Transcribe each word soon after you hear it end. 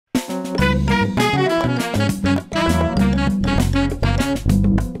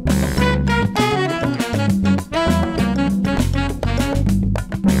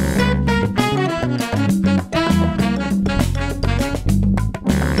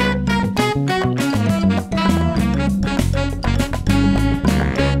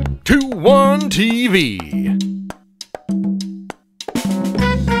TV.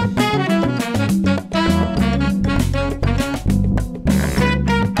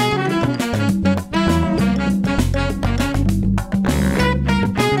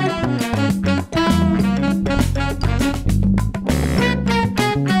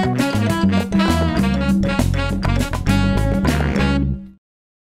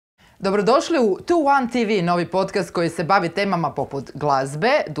 Dobrodošli u 2-1 TV, novi podcast koji se bavi temama poput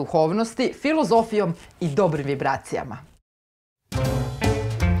glazbe, duhovnosti, filozofijom i dobrim vibracijama.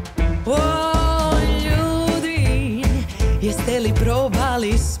 O, ljudi, jeste li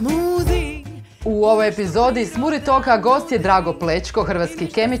probali smoothie? U ovoj epizodi Smoothie Talka gost je Drago Plečko, hrvatski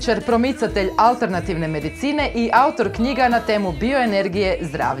kemičar, promicatelj alternativne medicine i autor knjiga na temu bioenergije,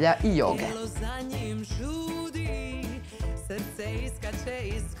 zdravlja i joge.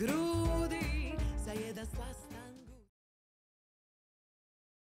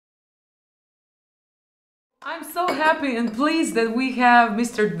 I'm so happy and pleased that we have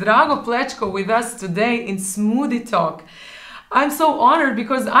Mr. Drago Plečko with us today in Smoothie Talk. I'm so honored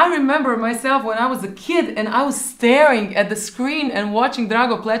because I remember myself when I was a kid and I was staring at the screen and watching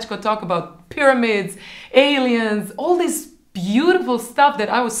Drago Plečko talk about pyramids, aliens, all this beautiful stuff that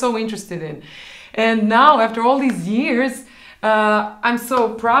I was so interested in. And now, after all these years, I'm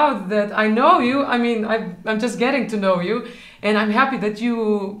so proud that I know you. I mean, I'm just getting to know you, and I'm happy that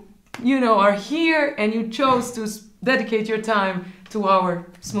you are here and you chose to dedicate your time to our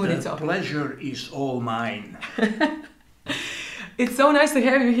Smoothie Talk. The pleasure is all mine. It's so nice to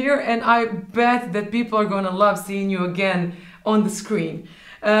have you here, and I bet that people are going to love seeing you again on the screen.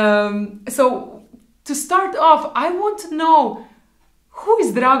 So, to start off, I want to know, who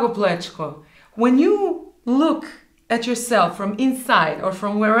is Drago Plečko? When you look at yourself from inside or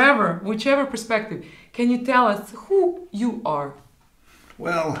from wherever, whichever perspective, can you tell us who you are?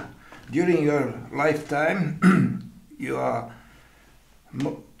 Well, during your lifetime, you are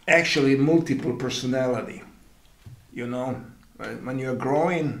actually multiple personality. You know, when you're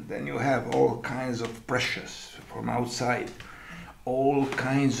growing, then you have all kinds of pressures from outside, all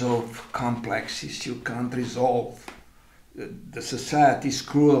kinds of complexes you can't resolve. The society is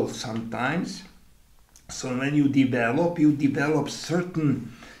cruel sometimes. So when you develop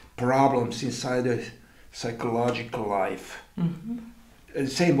certain problems inside the psychological life. Mm-hmm. The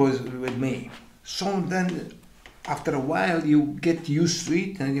same was with me. So then, after a while, you get used to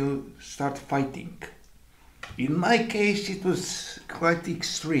it and you start fighting. In my case, it was quite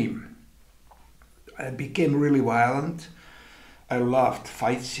extreme. I became really violent. I loved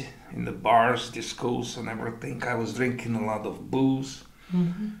fights in the bars, discos, and everything. I was drinking a lot of booze.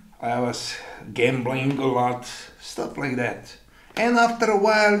 Mm-hmm. I was gambling a lot, stuff like that. And after a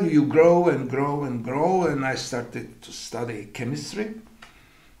while, you grow and grow and grow, and I started to study chemistry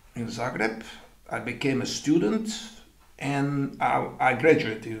in Zagreb. I became a student, and I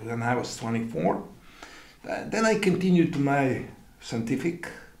graduated when I was 24. Then I continued to my scientific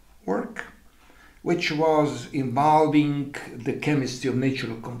work, which was involving the chemistry of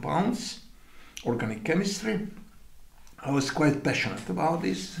natural compounds, organic chemistry. I was quite passionate about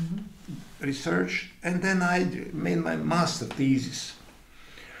this research, and then I made my master thesis.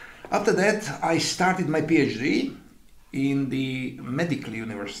 After that, I started my PhD in the medical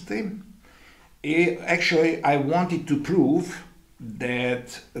university. Actually, I wanted to prove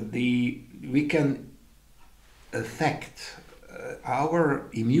that we can affect our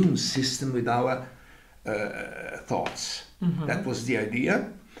immune system with our thoughts. Mm-hmm. That was the idea.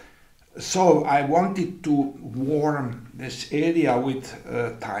 So I wanted to warm this area with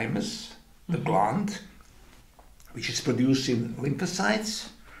thymus, the gland, which is producing lymphocytes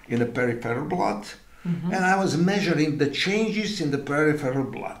in the peripheral blood. Mm-hmm. And I was measuring the changes in the peripheral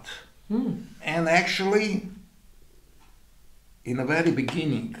blood. Mm. And actually, in the very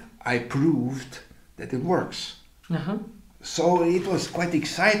beginning, I proved that it works. Uh-huh. So it was quite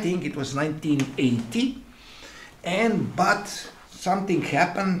exciting. It was 1980. But something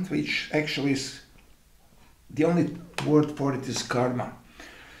happened, which actually is the only word for it is karma.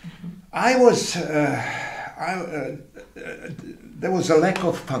 Mm-hmm. There was a lack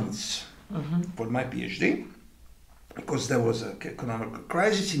of funds for my PhD because there was an economic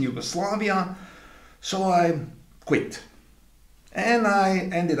crisis in Yugoslavia, so I quit. And I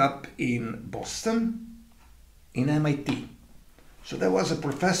ended up in Boston, in MIT, So there was a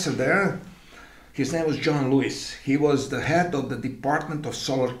professor there. His name was John Lewis. He was the head of the Department of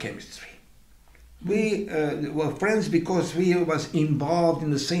Solar Chemistry. We were friends because we was involved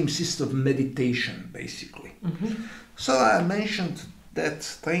in the same system of meditation, basically. So I mentioned that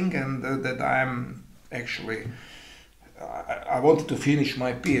thing, and that I'm actually, I wanted to finish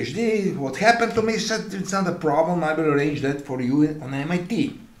my PhD. What happened to me? He said, it's not a problem, I will arrange that for you on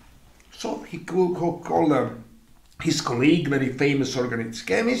MIT. So he called his colleague, very famous organic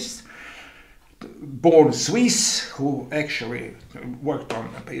chemist, born Swiss, who actually worked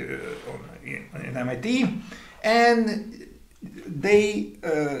in MIT, and they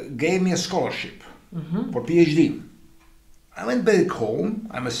gave me a scholarship for PhD. I went back home,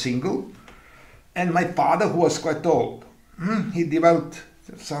 I'm a single, and my father, who was quite old, he developed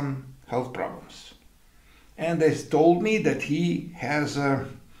some health problems. And they told me that he has a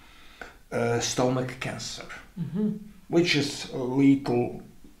stomach cancer, which is lethal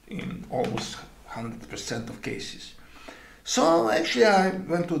in almost 100% of cases. So actually I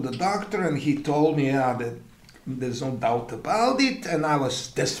went to the doctor, and he told me that there's no doubt about it, and I was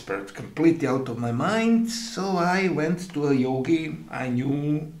desperate, completely out of my mind. So I went to a yogi I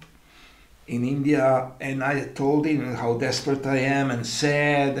knew in India, and I told him how desperate I am and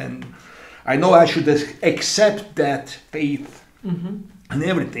sad, and I know I should accept that faith and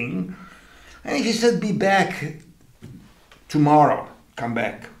everything. And he said, be back tomorrow, come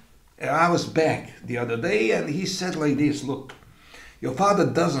back. And I was back the other day, and he said like this, look, your father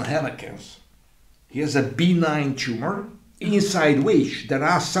doesn't have a cancer. He has a benign tumor, inside which there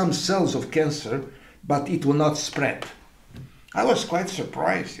are some cells of cancer, but it will not spread. I was quite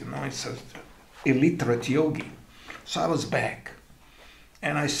surprised, you know, it's an illiterate yogi. So I was back.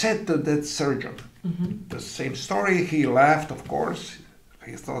 And I said to that surgeon, the same story. He laughed, of course.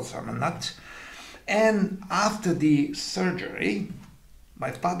 He thought I'm a nut. And after the surgery,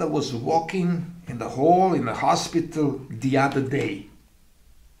 my father was walking in the hall in the hospital the other day.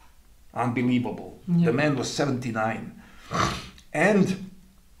 Unbelievable. Yeah. The man was 79. And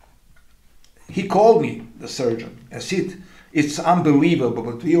he called me, the surgeon, and said, it's unbelievable,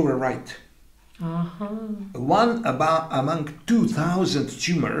 but you were right. One among 2,000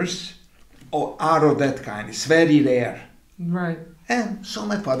 tumors are of that kind. It's very rare. Right. And so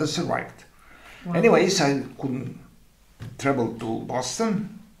my father survived. Wow. Anyways, I couldn't travel to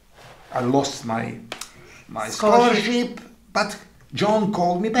Boston. I lost my scholarship, but John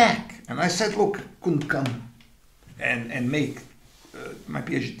called me back. And I said, look, couldn't come and make my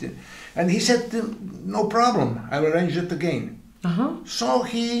PhD. And he said, no problem, I'll arrange it again. So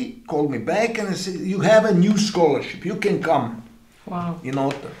he called me back and said, you have a new scholarship, you can come. Wow. In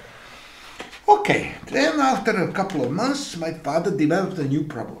autumn. Okay, then after a couple of months, my father developed a new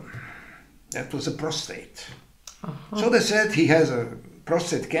problem. That was a prostate. So they said he has a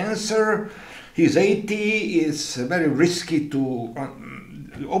prostate cancer, he's 80, it's very risky to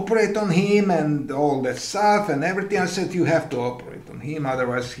operate on him and all that stuff and everything. I said, you have to operate on him,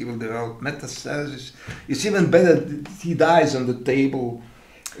 otherwise he will develop metastasis. It's even better that he dies on the table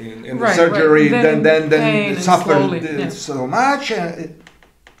in the surgery than suffer so much.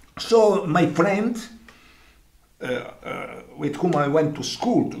 So my friend, with whom I went to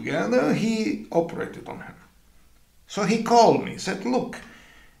school together, he operated on him. So he called me, said, look,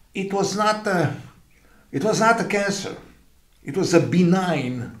 it was not a cancer. It was a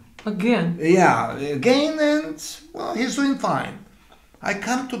benign. Again? Yeah, again, and well, he's doing fine. I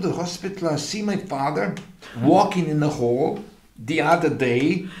come to the hospital, I see my father walking in the hall the other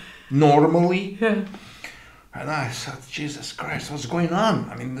day, normally. Yeah. And I thought, Jesus Christ, what's going on?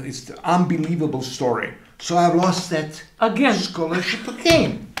 I mean, it's an unbelievable story. So I've lost that scholarship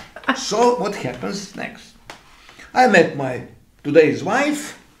again. So what happens next? I met my today's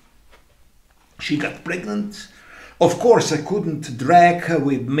wife. She got pregnant. Of course, I couldn't drag her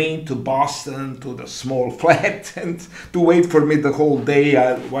with me to Boston, to the small flat, and to wait for me the whole day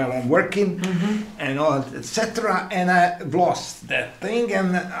while I'm working, and all, etc. And I lost that thing,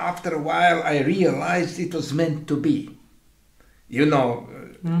 and after a while I realized it was meant to be. You know,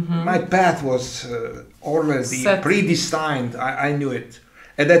 my path was already predestined. I knew it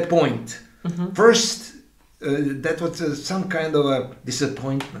at that point. First, that was some kind of a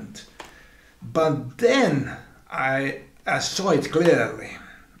disappointment. But then I saw it clearly,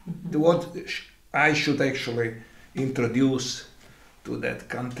 what I should actually introduce to that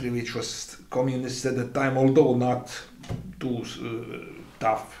country, which was communist at the time, although not too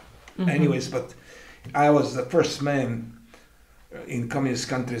tough. Anyways, but I was the first man in communist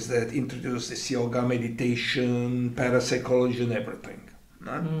countries that introduced this yoga, meditation, parapsychology and everything.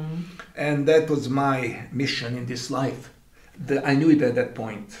 And that was my mission in this life. I knew it at that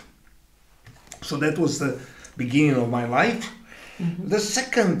point. So that was the beginning of my life. The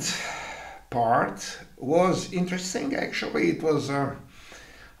second part was interesting, actually. It was,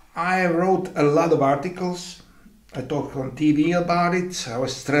 I wrote a lot of articles. I talked on TV about it. I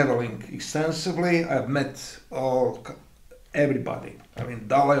was traveling extensively. I've met everybody. I mean,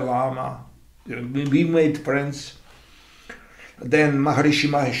 Dalai Lama. We made friends. Then Maharishi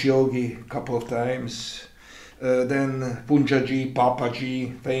Mahesh Yogi a couple of times. Then Punjaji,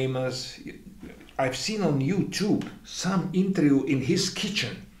 Papaji, famous. I've seen on YouTube some interview in his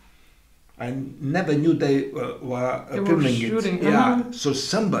kitchen. I never knew they were filming it. Yeah, so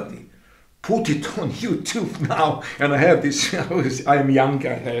somebody put it on YouTube now, and I have this. I'm young,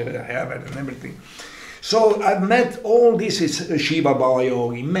 I have it and everything. So I've met all these Shiva Bala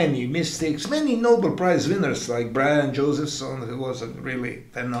Yogi, many mystics, many Nobel Prize winners like Brian Josephson, who was really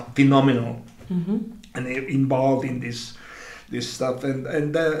phenomenal and involved in this stuff.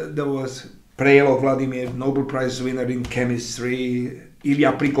 And there was Prelo Vladimir, Nobel Prize winner in chemistry,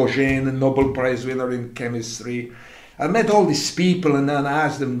 Ilya Prigozhin, Nobel Prize winner in chemistry. I met all these people and then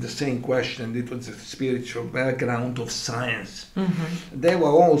asked them the same question. It was a spiritual background of science. They were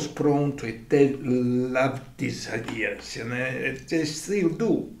always prone to it. They loved these ideas, and they still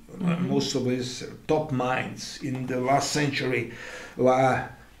do. Most of these top minds in the last century were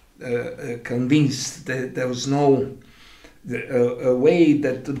convinced that there was no a way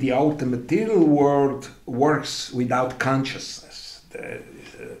that the outer material world works without consciousness.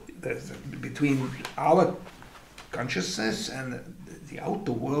 There's between our consciousness and the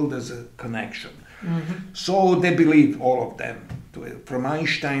outer world as a connection. So they believe, all of them, from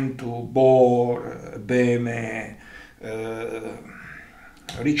Einstein to Bohr, Böhme,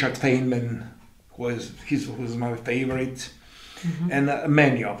 Richard Feynman, who was my favorite, and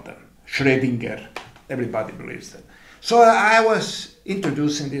many of them, Schrödinger, everybody believes that. So I was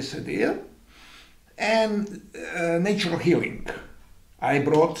introducing this idea, and natural healing. I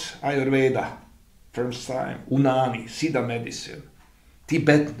brought Ayurveda, first time, Unani, Siddha medicine,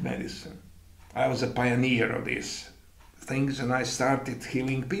 Tibetan medicine. I was a pioneer of these things, and I started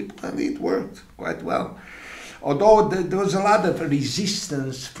healing people, and it worked quite well. Although there was a lot of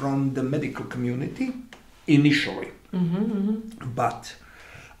resistance from the medical community initially, but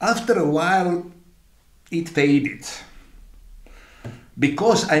after a while it faded,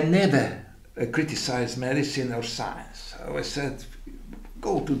 because I never criticized medicine or science. I always said,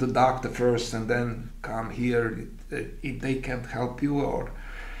 go to the doctor first and then come here if they can't help you or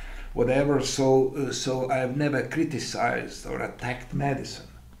whatever. So I've never criticized or attacked medicine.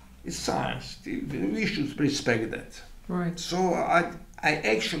 It's science. We should respect that. Right. So I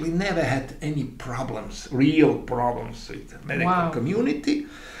actually never had any problems, real problems with the medical community.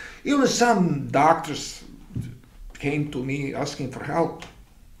 Even some doctors came to me asking for help.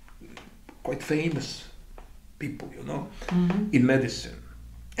 Quite famous people, you know, in medicine.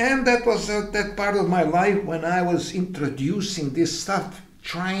 And that was that part of my life when I was introducing this stuff,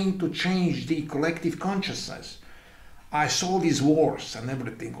 trying to change the collective consciousness. I saw these wars and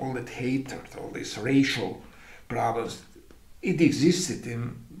everything, all that hatred, all these racial problems. It existed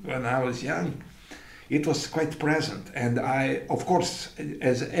when I was young. It was quite present. And I, of course,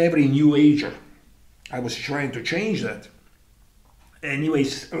 as every new ager, I was trying to change that.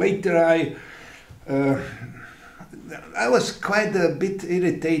 Anyways, later I was quite a bit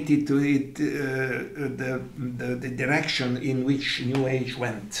irritated to it, the direction in which New Age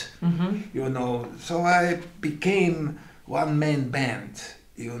went, you know. So I became one-man band,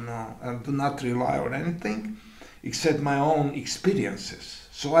 you know, and do not rely on anything except my own experiences.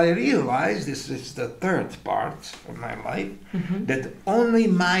 So I realized, this is the third part of my life, that only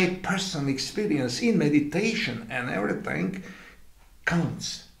my personal experience in meditation and everything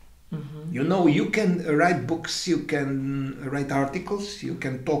counts. You know, you can write books, you can write articles, you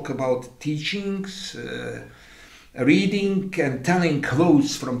can talk about teachings, reading and telling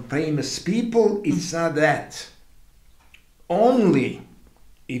quotes from famous people. It's not that. Only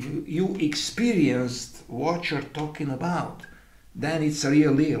if you experienced what you're talking about, then it's a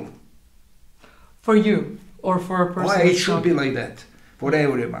real deal. For you or for a person? Why it should be like that for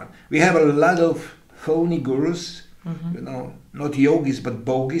everyone. We have a lot of phony gurus, you know, not yogis but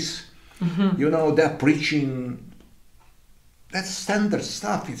bogies. You know, they're preaching. That's standard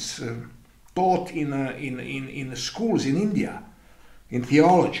stuff. It's taught in schools in India, in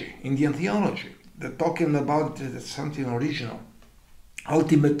theology, Indian theology. They're talking about something original.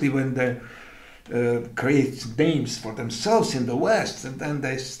 Ultimately, when they create names for themselves in the West, and then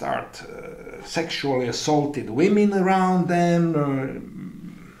they start sexually assaulted women around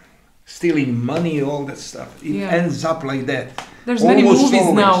them, stealing money, all that stuff. It ends up like that. There's many Almost movies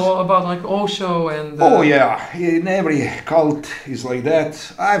always. now about like Osho and... Oh yeah, in every cult is like that.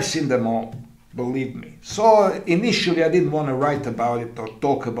 I've seen them all, believe me. So initially I didn't want to write about it or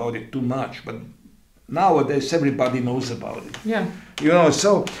talk about it too much, but nowadays everybody knows about it. Yeah. You know,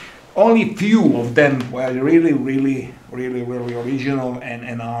 so only few of them were really original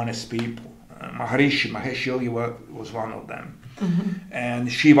and honest people. Mahesh Yogi was one of them.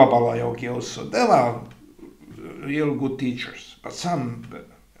 And Shiva Bala Yogi also. They were real good teachers, but some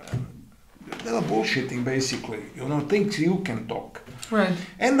they were bullshitting basically. You know, things you can talk. Right.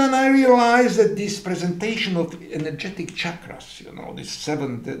 And then I realized that this presentation of energetic chakras, you know, these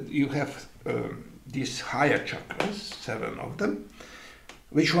 7 that you have, these higher chakras, 7 of them,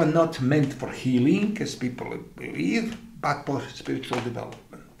 which were not meant for healing, as people believe, but for spiritual development.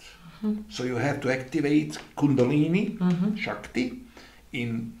 So you have to activate Kundalini, Shakti,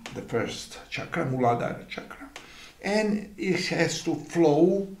 in the first chakra, Muladhara chakra, and it has to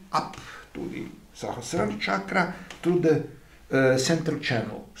flow up to the Sahasrara chakra through the central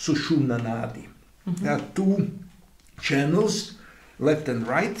channel, Sushumna Nadi. There are 2 channels, left and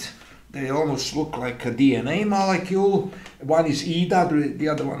right. They almost look like a DNA molecule. One is Ida, the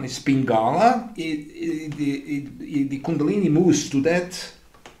other one is Pingala. The Kundalini moves to that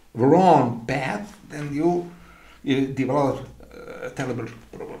wrong path, then you develop terrible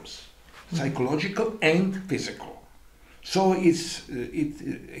problems, psychological and physical. So it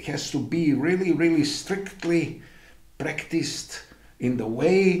has to be really strictly practiced in the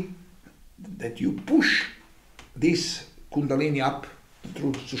way that you push this Kundalini up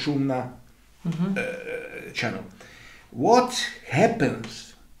through Sushumna channel. What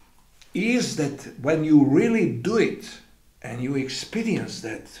happens is that when you really do it and you experience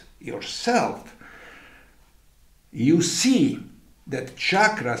that yourself, you see that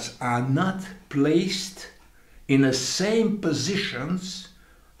chakras are not placed in the same positions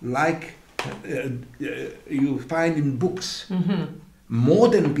like you find in books.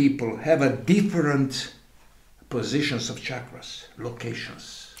 Modern people have a different positions of chakras,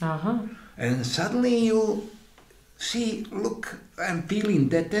 locations. And suddenly you see, look, I'm feeling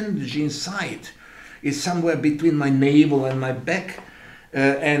that energy inside. It's somewhere between my navel and my back,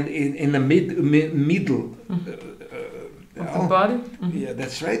 and in the middle. Of the body? Yeah,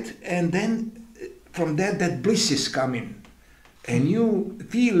 that's right. And then from that bliss is coming. And you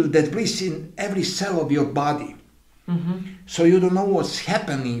feel that bliss in every cell of your body. So you don't know what's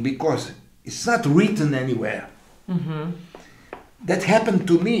happening because it's not written anywhere. That happened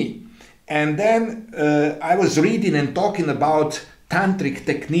to me. And then I was reading and talking about tantric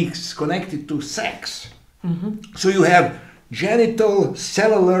techniques connected to sex. So you have genital,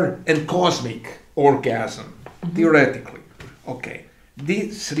 cellular, and cosmic orgasm, theoretically. Okay.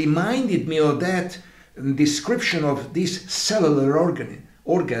 This reminded me of that description of this cellular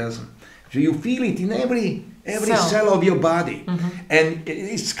orgasm. So you feel it in every cell of your body. And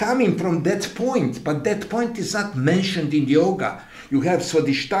it's coming from that point, but that point is not mentioned in yoga. You have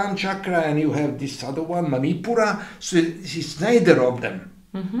Swadhisthana chakra and you have this other one, Manipura, so it's neither of them.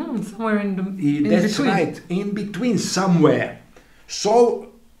 Somewhere in That's between. right, in between somewhere.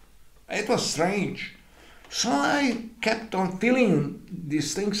 So it was strange. So I kept on feeling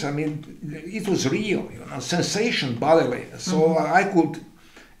these things. I mean, it was real, you know, sensation bodily. So I could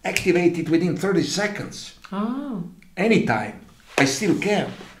activate it within 30 seconds. Anytime. I still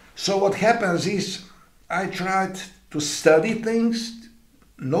can. So what happens is I tried to study things.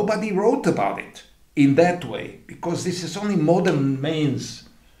 Nobody wrote about it in that way because this is only modern man's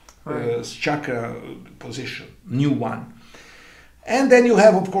chakra position, new one. And then you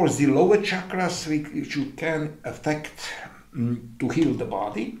have, of course, the lower chakras which you can affect to heal the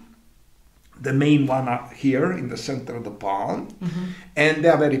body. The main one are here in the center of the palm, and they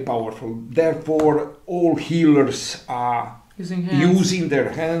are very powerful. Therefore, all healers are using their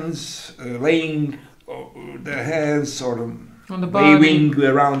hands, laying their hands or on the body, waving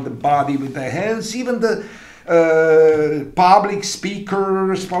around the body with their hands. Even the public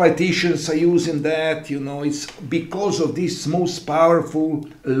speakers, politicians are using that. You know, it's because of this most powerful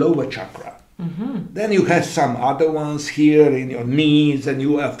lower chakra. Then you have some other ones here in your knees, and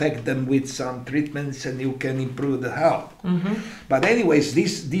you affect them with some treatments, and you can improve the health. But anyways,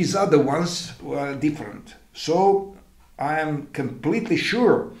 these other ones were different. So I am completely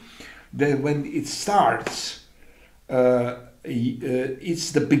sure that when it starts,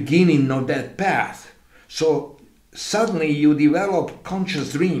 it's the beginning of that path. So suddenly you develop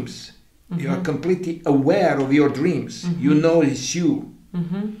conscious dreams. You are completely aware of your dreams. You know it's you.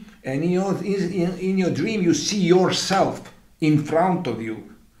 And in your dream you see yourself in front of you,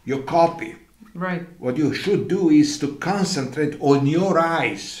 your copy. Right. What you should do is to concentrate on your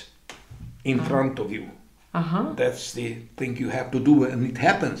eyes in front of you. That's the thing you have to do, and it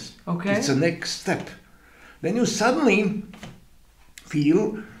happens. Okay. It's the next step. Then you suddenly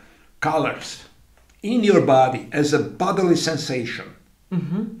feel colors in your body as a bodily sensation.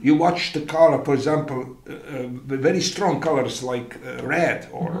 You watch the color, for example, very strong colors like red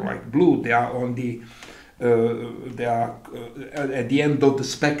or like blue. They are on the at the end of the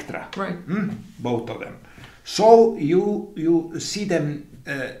spectra. Right. Both of them. So you see them.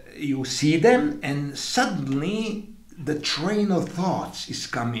 You see them, and suddenly the train of thoughts is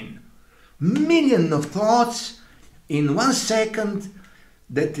coming. Million of thoughts in 1 second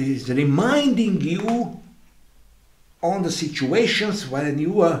that is reminding you on the situations when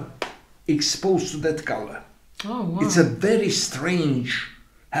you are exposed to that color. Oh, wow. It's a very strange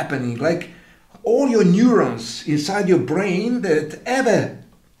happening, like all your neurons inside your brain that ever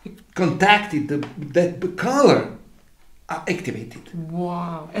contacted that color are activated.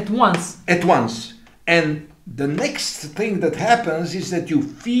 Wow. At once. At once. And the next thing that happens is that you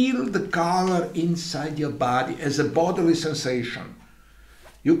feel the color inside your body as a bodily sensation.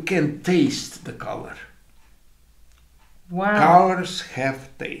 You can taste the color. Wow. Colors have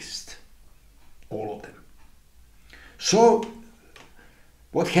taste. All of them. So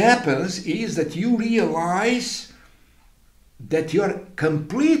what happens is that you realize that you are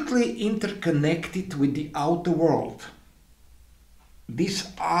completely interconnected with the outer world. These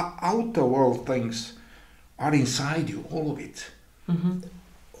outer world things are inside you, all of it.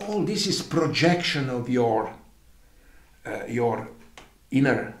 All this is projection of your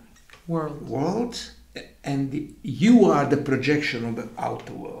inner world, and you are the projection of the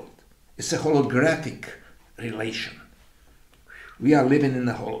outer world. It's a holographic relation. We are living in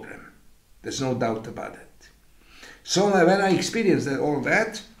a hologram. There's no doubt about it. So when I experienced all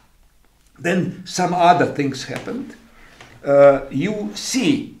that, then some other things happened. You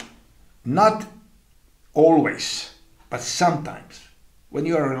see, not always, but sometimes, when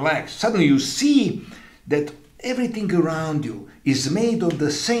you are relaxed, suddenly you see that everything around you is made of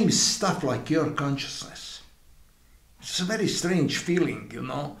the same stuff like your consciousness. It's a very strange feeling, you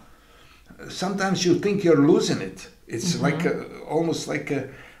know. Sometimes you think you're losing it. It's like almost like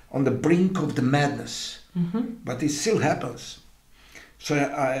on the brink of the madness, but it still happens. So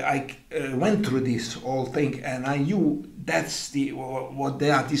I went through this whole thing, and I knew that's what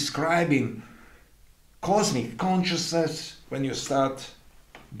they are describing, cosmic consciousness. When you start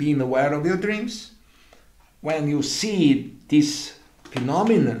being aware of your dreams, when you see this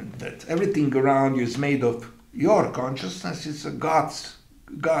phenomenon that everything around you is made of your consciousness, it's a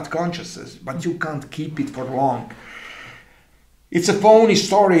God consciousness, but you can't keep it for long. It's a phony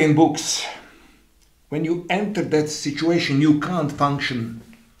story in books. When you enter that situation, you can't function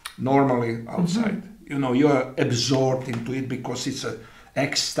normally outside. You know, you are absorbed into it because it's an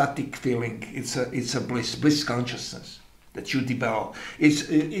ecstatic feeling. It's a bliss consciousness that you develop.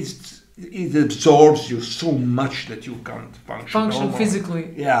 It absorbs you so much that you can't function normally.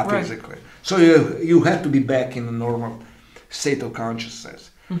 Physically. Yeah, right. Physically. So you have to be back in a normal state of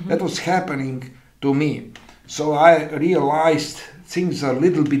consciousness. That was happening to me. So I realized things are a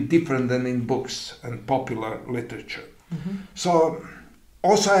little bit different than in books and popular literature. So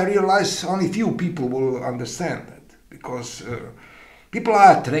also I realized only few people will understand that, because people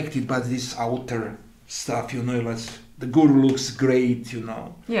are attracted by this outer stuff, you know, like the guru looks great, you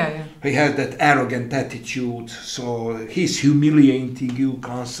know. Yeah. He has that arrogant attitude, so he's humiliating you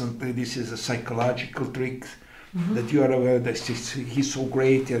constantly. This is a psychological trick that you are aware that he's so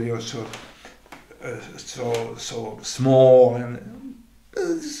great and you're so small, and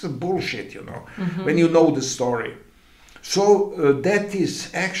it's a bullshit, you know, when you know the story. So that is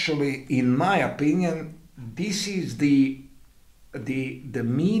actually, in my opinion, this is the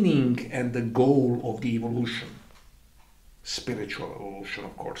meaning and the goal of the evolution. Spiritual evolution,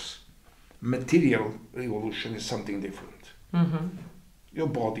 of course. Material evolution is something different. Your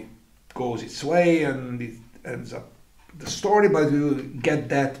body goes its way and it ends up the story, but you get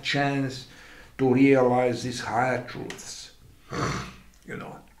that chance to realize these higher truths. You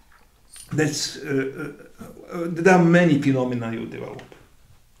know, that's there are many phenomena you develop.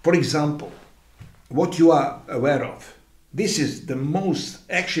 For example, what you are aware of. This is the most,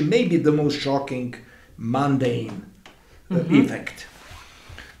 actually maybe the most shocking, mundane effect.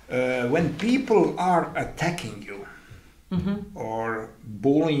 When people are attacking you or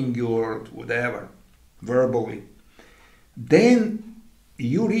bullying you or whatever, verbally, then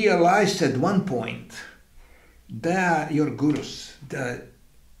you realize at one point that your gurus,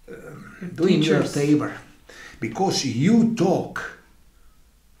 doing you a favor, because you talk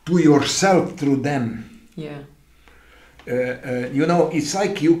to yourself through them. Yeah. You know, it's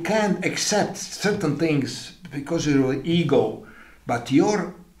like you can't accept certain things because of your ego, but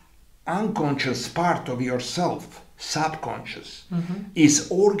your unconscious part of yourself, subconscious, is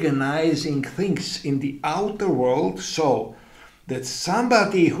organizing things in the outer world so that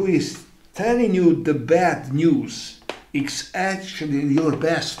somebody who is telling you the bad news is actually your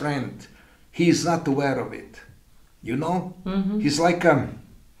best friend. He is not aware of it. You know? He's like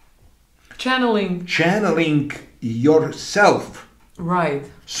channeling yourself. Right.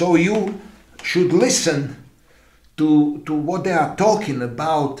 So you should listen to what they are talking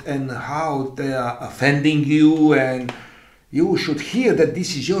about and how they are offending you, and you should hear that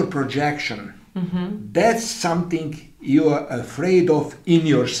this is your projection. That's something you are afraid of in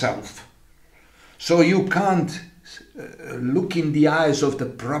yourself. So you can't look in the eyes of the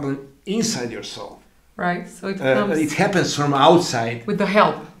problem inside yourself. Right. So it comes it happens from outside. with the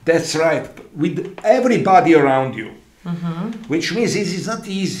help. That's right. With everybody around you. Which means it is not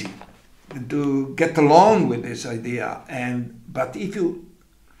easy to get along with this idea, but if you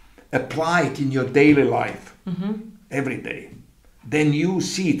apply it in your daily life every day, then you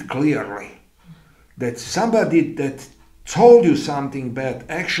see it clearly that somebody that told you something bad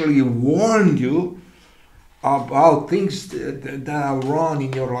actually warned you about things that are wrong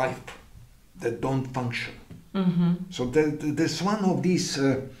in your life, that don't function. So there's one of these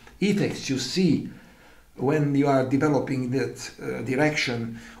effects you see when you are developing that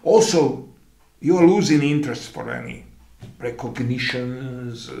direction. Also, you are losing interest for any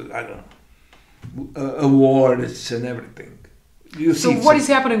recognitions, I don't know, awards and everything. You So see what is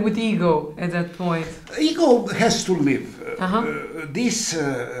happening with ego at that point? ego has to live. This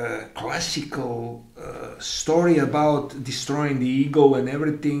classical story about destroying the ego and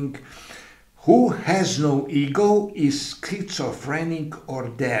everything, who has no ego is schizophrenic or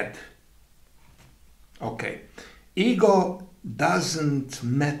dead. Okay, ego doesn't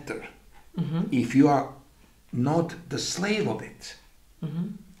matter if you are not the slave of it.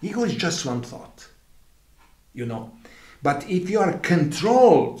 Ego is just one thought, you know. But if you are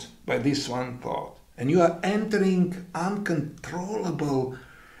controlled by this one thought and you are entering uncontrollable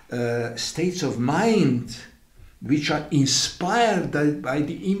states of mind which are inspired by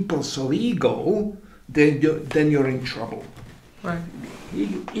the impulse of ego, then you're in trouble. Right.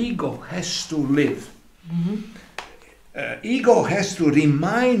 Ego has to live. Ego has to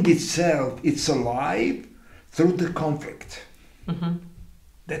remind itself it's alive through the conflict.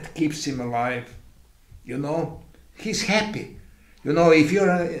 That keeps him alive. You know, he's happy. You know, if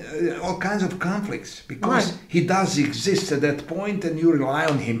you're all kinds of conflicts, because he does exist at that point and you rely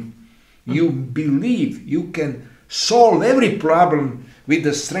on him. You believe you can solve every problem with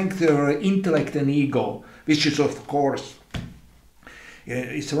the strength of your intellect and ego, which is, of course,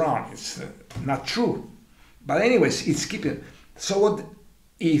 it's wrong. It's not true. But anyways, it's keeping. So what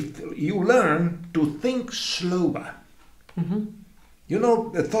if you learn to think slower? You know,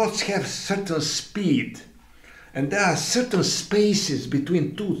 the thoughts have certain speed, and there are certain spaces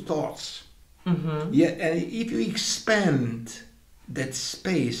between two thoughts. Yeah, and if you expand that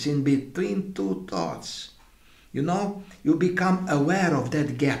space in between two thoughts, you know, you become aware of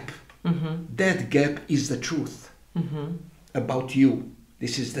that gap. That gap is the truth about you.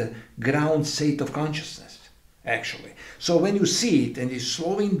 This is the ground state of consciousness, actually. So when you see it and you're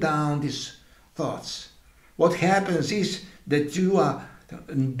slowing down these thoughts, what happens is that you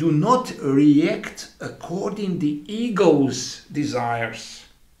do not react according to the ego's desires.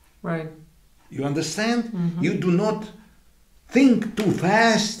 Right. You understand? You do not think too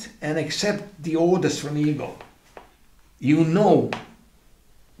fast and accept the orders from ego. You know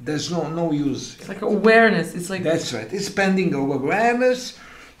there's no use. It's like awareness. It's like That's right. It's pending of awareness,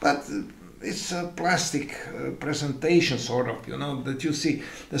 but it's a plastic presentation, sort of, you know, that you see.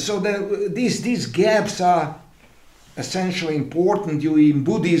 So these gaps are essentially important. In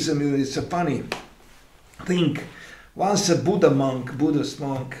Buddhism, it's a funny thing. Once a Buddhist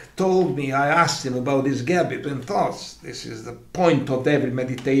monk told me, I asked him about this gap between thoughts. This is the point of every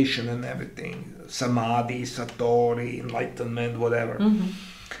meditation and everything. Samadhi, satori, enlightenment, whatever.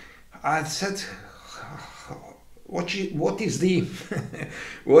 I said, what is the,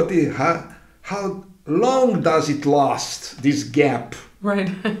 how long does it last, this gap? right.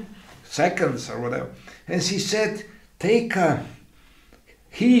 Seconds or whatever. And he said, take a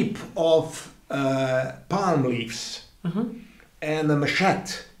heap of palm leaves and a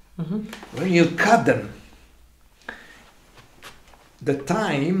machete. When you cut them, the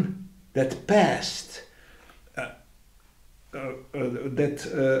time that passed,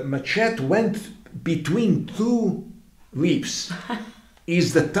 that machete went between two leaves.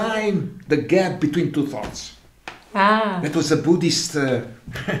 is the time, the gap between two thoughts. Ah. That was a Buddhist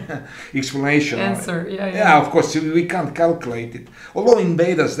explanation. Answer, yeah. Yeah, of course, we can't calculate it. Although in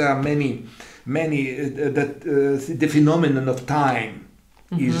Vedas there are many, the phenomenon of time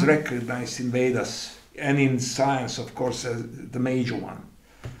is recognized in Vedas and in science, of course, as the major one.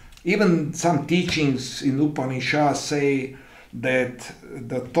 Even some teachings in Upanishads say that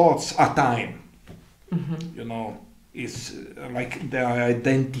the thoughts are time. You know, it's like they are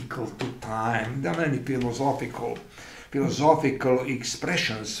identical to time. There are many philosophical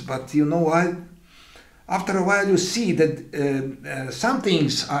expressions, but you know what? After a while you see that some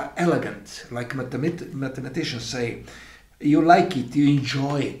things are elegant, like mathematicians say. You like it, you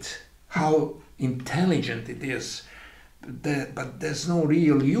enjoy it, how intelligent it is, but there's no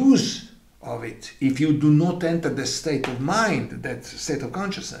real use of it if you do not enter the state of mind, that state of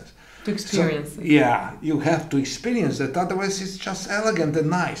consciousness. To experience it. Yeah, you have to experience it, otherwise it's just elegant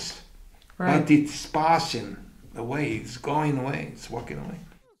and nice. Right. But it's passing away, it's going away, it's walking away.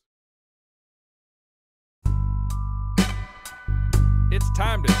 It's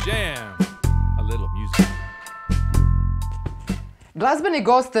time to jam. A little music. Glazbeni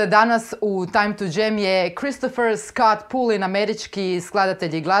gost danas u Time to Jam je Christopher Scott Poulin, američki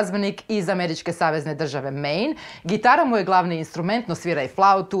skladatelj i glazbenik iz američke savezne države Maine. Gitara mu je glavni instrument, no svira i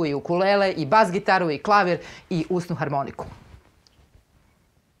flautu, i ukulele, i bas gitaru, i klavir, i usnu harmoniku.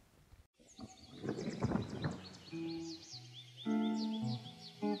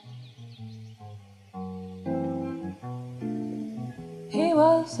 He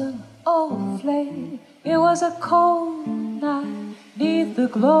was an old flame, it was a cold night, 'neath the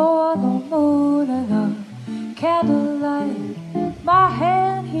glow of the moon and the candlelight. My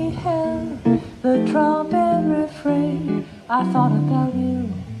hand he held, the trumpet refrain. I thought about you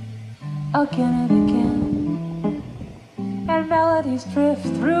again and again, and melodies drift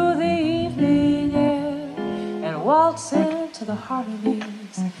through the evening air and waltz into the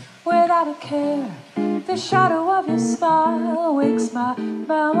harmonies without a care. The shadow of your smile wakes my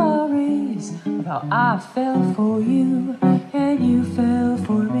memories of how I fell for you and you fell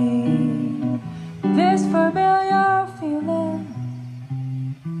for me. This familiar feeling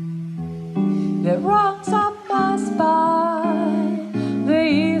that runs up my spine, the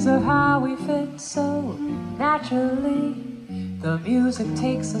ease of how we fit so naturally. The music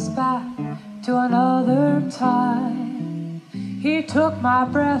takes us back to another time. He took my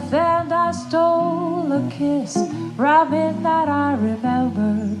breath and I stole a kiss. Round midnight I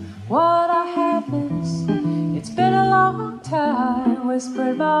remember what I had missed. It's been a long time,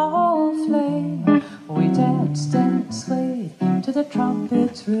 whispered my old flame. We danced and swayed to the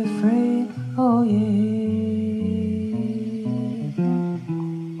trumpet's refrain. Oh yeah.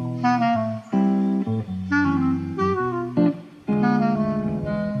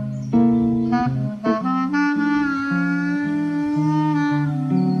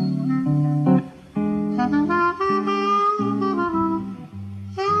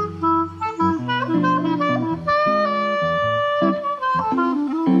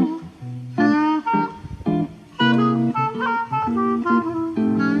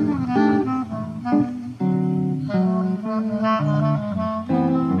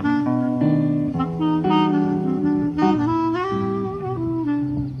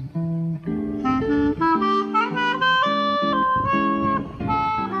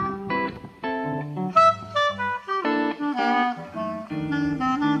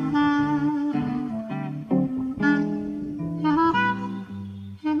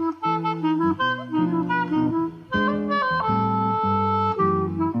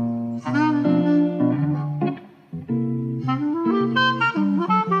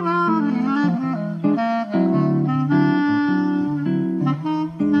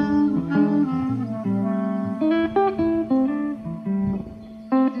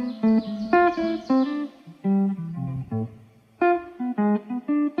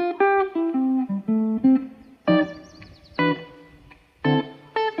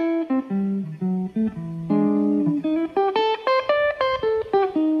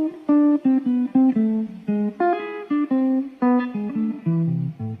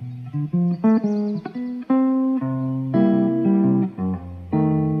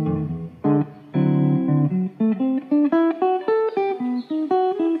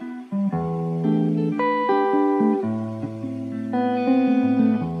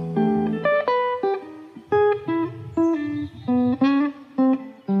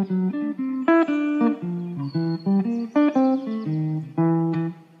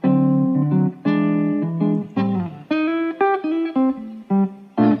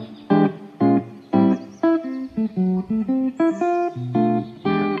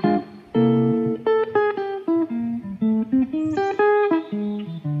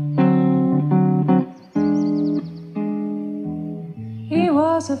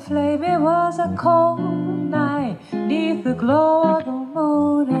 was a flame, it was a cold night, 'neath the glow of the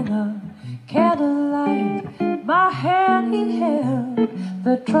moon and the candlelight. My hand he held,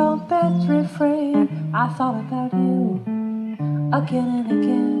 the trumpet's refrain. I thought about you again and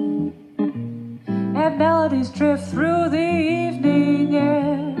again, and melodies drift through the evening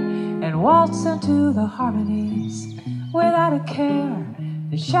air and waltz into the harmonies without a care.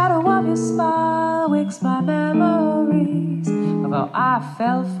 The shadow of your smile wakes my memories of how I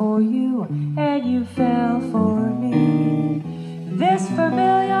fell for you and you fell for me. This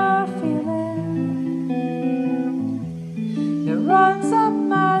familiar feeling that runs up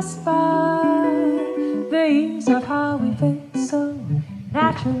my spine, the ease of how we fade so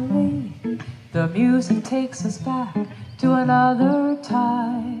naturally. The music takes us back to another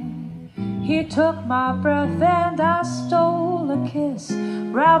time. He took my breath and I stole a kiss.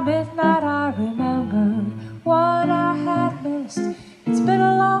 Round midnight I remembered what I had missed. It's been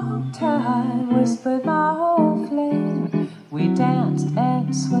a long time, whispered my old flame. We danced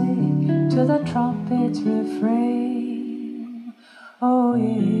and swayed to the trumpet's refrain. Oh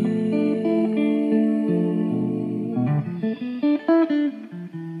yeah.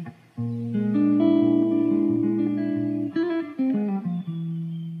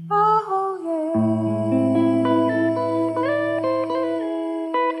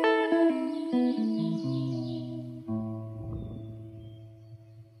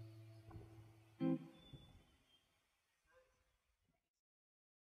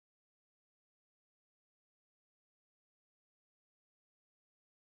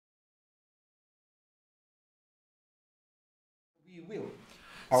 Will.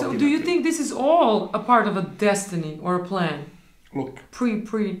 So do you think this is all a part of a destiny or a plan? Look,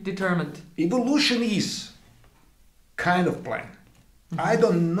 Predetermined. evolution is kind of plan. I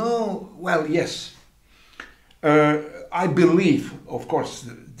don't know. Well, yes. I believe, of course,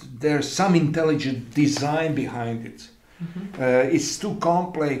 there's some intelligent design behind it. It's too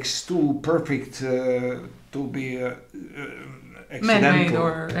complex, too perfect to be accidental. Man-made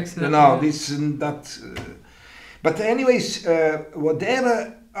or accidental. No, this is not. But anyways,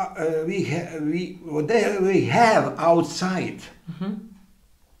 whatever we have outside,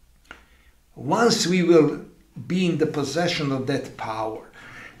 once we will be in the possession of that power.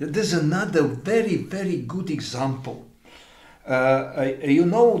 There's another very, very good example. You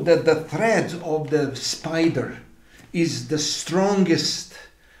know that the thread of the spider is the strongest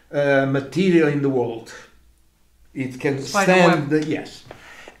material in the world. It can stand, yes.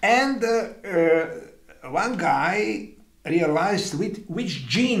 And one guy realized which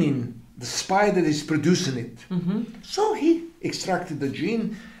gene in the spider is producing it. So he extracted the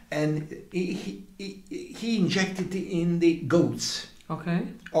gene and he injected it in the goats. Okay.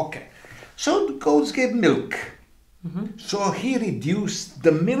 So the goats gave milk. So he reduced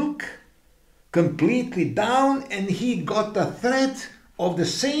the milk completely down and he got a thread of the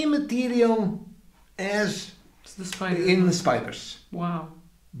same material as in the spiders. Wow.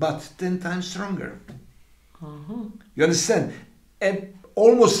 But 10 times stronger. You understand?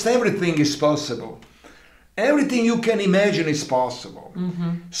 Almost everything is possible. Everything you can imagine is possible.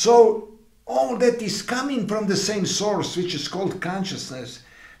 So all that is coming from the same source, which is called consciousness,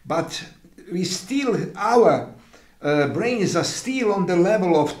 but we still, our brains are still on the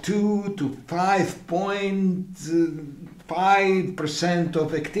level of 2 to 5.5%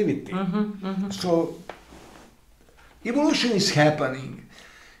 of activity. So evolution is happening.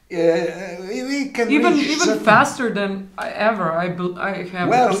 We can even faster than I have a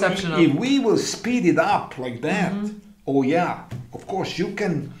perception of. If we will speed it up like that, oh yeah, of course you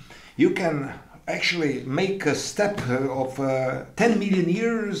can actually make a step of 10 million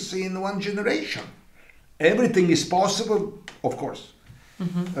years in one generation. Everything is possible, of course.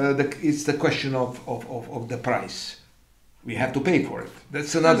 It's the question of the price. We have to pay for it.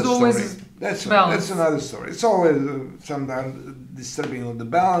 That's another story. That's another story. It's always sometimes disturbing of the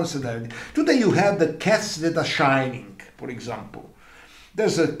balance. And today you have the cats that are shining, for example.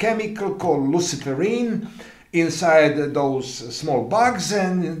 There's a chemical called luciferin inside those small bugs,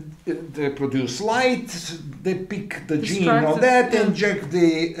 and they produce light. They pick the gene of that, inject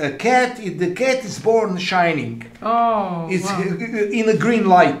the cat. The cat is born shining. It's in a green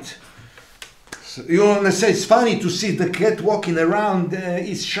light. So you want to say it's funny to see the cat walking around,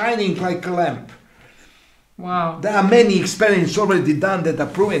 it's shining like a lamp. Wow. There are many experiments already done that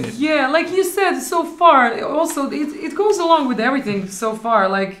are proving it. Yeah, like you said, so far, also, it goes along with everything so far.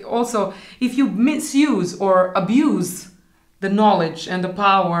 Like, also, if you misuse or abuse the knowledge and the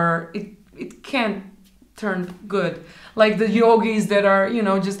power, it can turn good. Like the yogis that are, you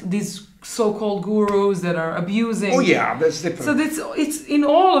know, just these so-called gurus that are abusing. Oh yeah, that's different. So it's in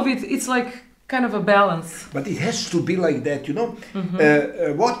all of it, it's like kind of a balance. But it has to be like that, you know.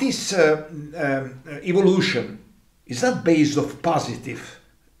 What is evolution? It's not based on positive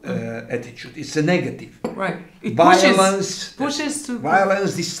attitude. It's a negative. Right. It pushes to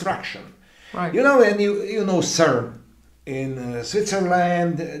violence, destruction. Right. You know, and you know CERN in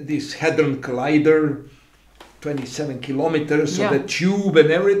Switzerland, this Hadron Collider, 27 kilometers of the tube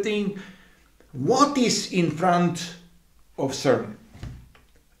and everything. What is in front of CERN?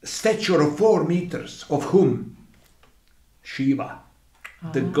 Stature of 4 meters. Of whom? Shiva,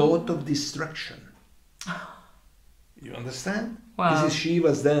 the god of destruction. You understand? Wow. This is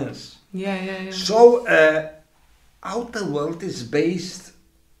Shiva's dance. Yeah. So, outer world is based.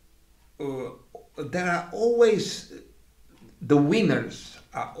 There are always the winners.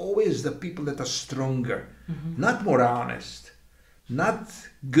 Are always the people that are stronger, not more honest, not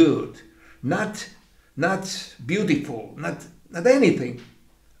good, not beautiful, not anything.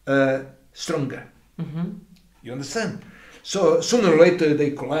 Stronger. You understand? So sooner or later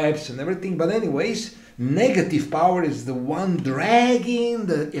they collapse and everything. But anyways, negative power is the one dragging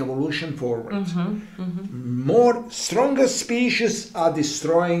the evolution forward. More stronger species are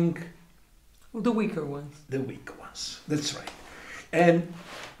destroying the weaker ones. The weaker ones. That's right. And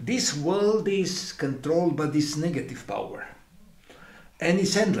this world is controlled by this negative power. And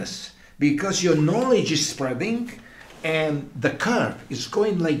it's endless because your knowledge is spreading and the curve is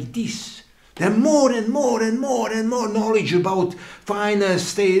going like this. There are more and more and more and more knowledge about finer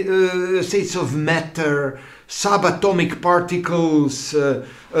states of matter, subatomic particles,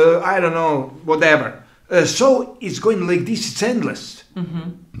 I don't know, whatever. So it's going like this, it's endless.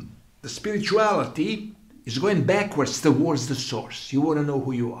 The spirituality is going backwards towards the source. You want to know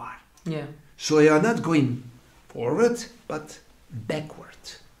who you are. Yeah. So you are not going forward, but backward.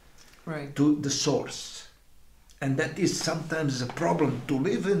 Right. To the source. And that is sometimes a problem to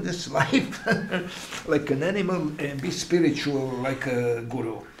live in this life like an animal and be spiritual like a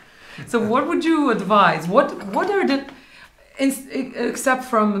guru. So what would you advise? What are the, except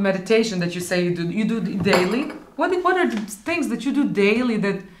from the meditation that you say you do daily, what are the things that you do daily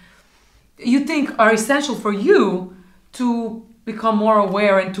that you think are essential for you to become more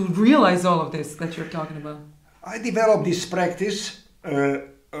aware and to realize all of this that you're talking about? I developed this practice.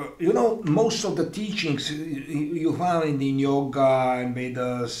 You know, most of the teachings you find in yoga and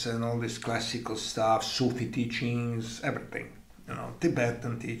Vedas and all this classical stuff, Sufi teachings, everything. You know,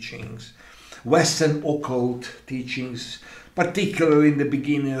 Tibetan teachings, Western occult teachings, particularly in the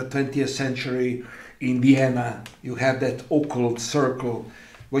beginning of the 20th century in Vienna, you have that occult circle,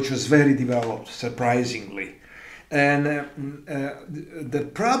 which was very developed, surprisingly. And the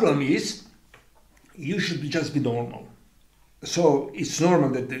problem is, you should just be normal. So it's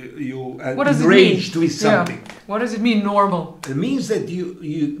normal that you are enraged with something. Yeah. What does it mean, normal? It means that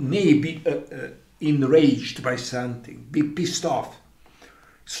you may be enraged by something, be pissed off.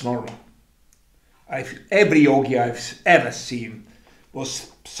 It's normal. Every yogi I've ever seen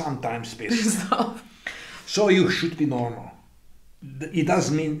was sometimes pissed off. So you should be normal. It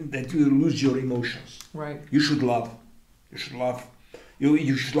doesn't mean that you lose your emotions. Right. You should love. You should love.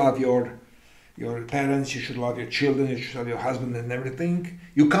 You should love your parents, you should love your children, you should love your husband and everything.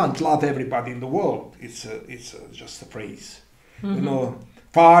 You can't love everybody in the world. It's just a phrase. You know,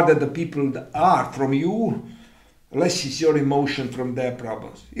 farther the people that are from you, less is your emotion from their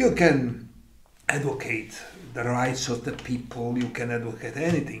problems. You can advocate the rights of the people, you can advocate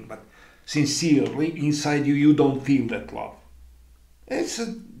anything, but sincerely, inside you don't feel that love. It's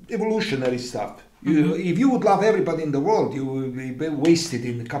evolutionary stuff. If you would love everybody in the world, you will be wasted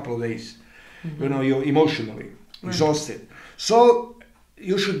in a couple of days. You know, you're emotionally exhausted. So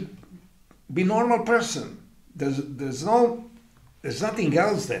you should be normal person. There's nothing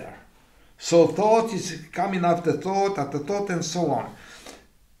else there. So thought is coming after thought, and so on.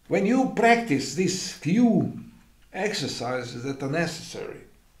 When you practice these few exercises that are necessary,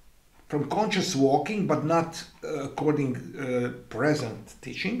 from conscious walking, but not according present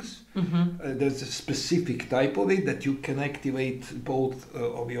teachings. There's a specific type of it that you can activate both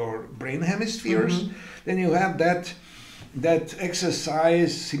of your brain hemispheres. Then you have that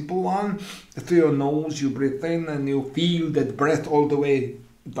exercise, simple one, through your nose, you breathe in and you feel that breath all the way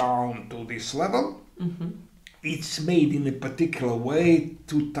down to this level. It's made in a particular way,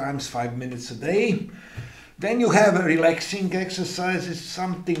 2 times 5 minutes a day. Then you have a relaxing exercises,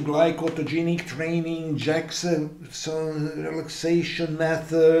 something like autogenic training, Jackson, relaxation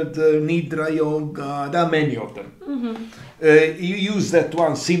method, Nidra yoga, there are many of them. You use that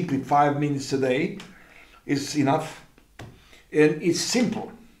one simply 5 minutes a day. is enough. And it's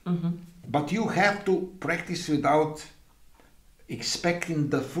simple. But you have to practice without expecting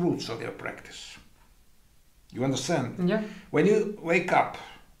the fruits of your practice. You understand? Yeah. When you wake up,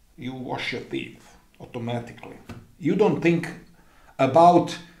 you wash your teeth automatically. You don't think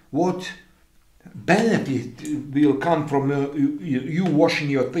about what benefit will come from you washing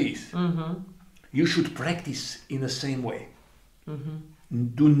your teeth. You should practice in the same way.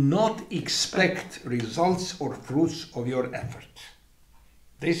 Do not expect results or fruits of your effort.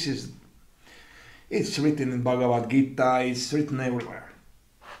 It's written in Bhagavad Gita, it's written everywhere.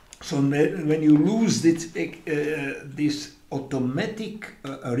 So when you lose this automatic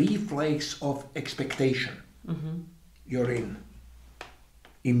reflex of expectation, you're in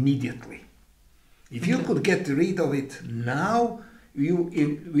immediately. If you could get rid of it now,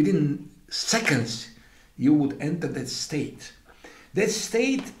 within seconds, you would enter that state. That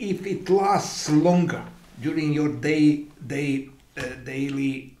state, if it lasts longer during your daily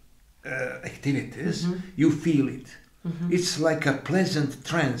activities, you feel it. It's like a pleasant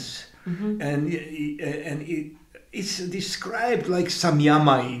trance, and it's described like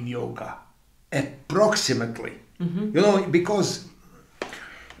samyama in yoga, approximately. You know, because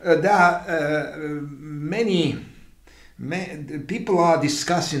there are many people are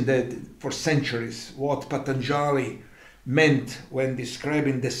discussing that for centuries what Patanjali meant when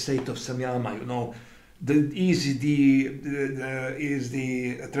describing the state of samyama. You know, is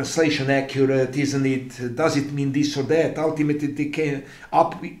the translation accurate? Isn't it? Does it mean this or that? Ultimately, they came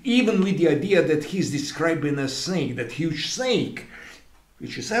up even with the idea that he's describing a snake, that huge snake,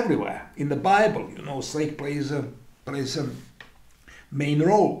 which is everywhere in the Bible. You know, snake plays a main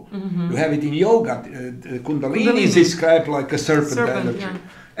role. You have it in yoga. Kundalini is described like a serpent energy, yeah.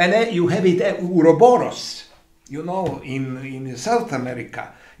 And then you have it at Ouroboros. You know, in South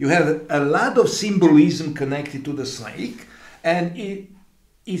America, you have a lot of symbolism connected to the snake, and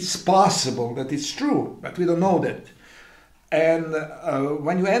it's possible that it's true, but we don't know that. And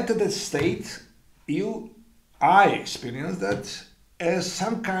when you enter that state, I experience that as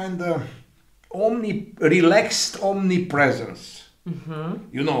some kind of relaxed omnipresence,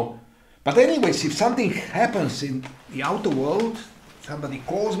 you know. But anyways, if something happens in the outer world, somebody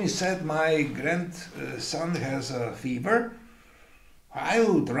calls me, said my grandson has a fever, I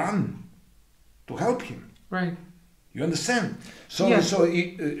would run to help him. Right. You understand? So, yeah. So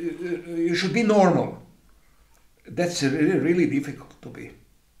you should be normal. That's really, really difficult to be.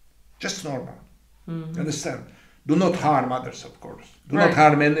 Just normal. You understand? Do not harm others, of course. Do not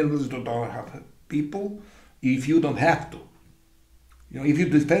harm animals, do not harm people if you don't have to. You know, if you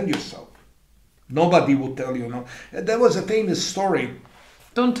defend yourself. Nobody would tell you no. There was a famous story.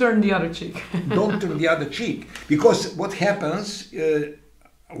 Don't turn the other cheek. Don't turn the other cheek. Because what happens,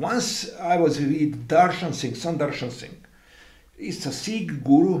 once I was with Darshan Singh. He's a Sikh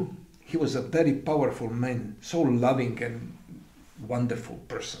guru. He was a very powerful man, so loving and wonderful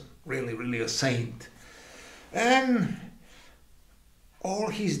person. Really, really a saint. And all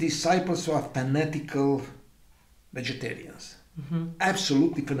his disciples were fanatical vegetarians.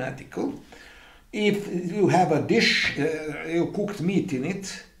 Absolutely fanatical. If you have a dish, you cooked meat in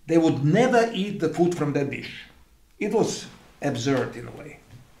it, they would never eat the food from that dish. It was absurd in a way.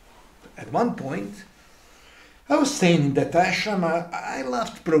 At one point, I was staying in that ashram. I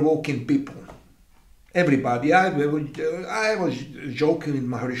loved provoking people. Everybody. I was joking with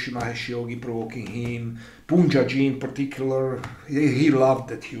Maharishi Mahesh Yogi, provoking him. Punjaji in particular, he loved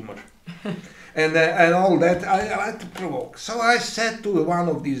that humor. And all that, I like to provoke. So I said to one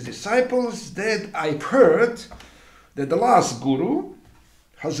of these disciples that I've heard that the last guru,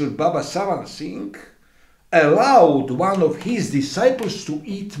 Hazur Baba Savan Singh, allowed one of his disciples to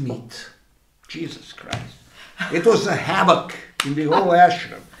eat meat. Jesus Christ. It was a havoc in the whole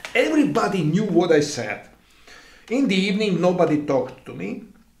ashram. Everybody knew what I said. In the evening, nobody talked to me.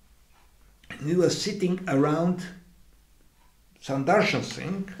 We were sitting around Sandarshan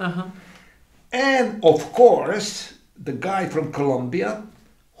Singh. And of course, the guy from Colombia,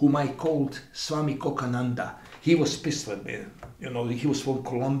 whom I called Swami Kokananda, he was pissed with me. You know, he was from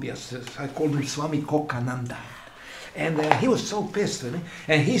Colombia, so I called him Swami Kokananda. And he was so pissed with me.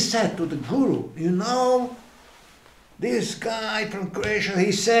 And he said to the guru, you know, this guy from Croatia,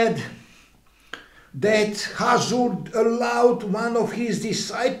 he said that Hazur allowed one of his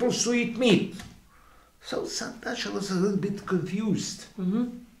disciples to eat meat. So Santasha was a little bit confused.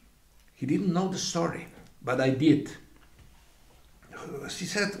 He didn't know the story, but I did. He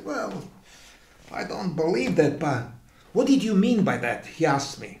said, well, I don't believe that, but what did you mean by that? He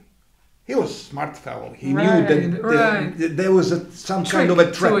asked me. He was a smart fellow. He knew that there was some kind of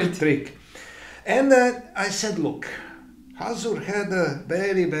a trick. And I said, look, Hazur had a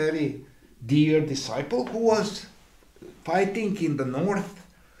very, very dear disciple who was fighting in the north,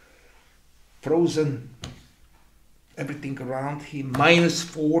 frozen, everything around him, minus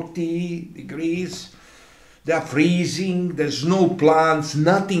 40 degrees. They are freezing, there's no plants,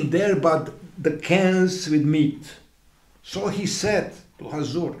 nothing there but the cans with meat. So he said to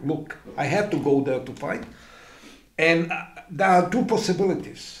Hazur, look, I have to go there to fight. And there are two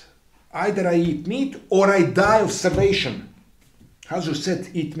possibilities. Either I eat meat or I die of starvation. Hazur said,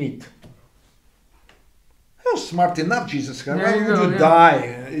 eat meat. He was smart enough, Jesus. Why would you die?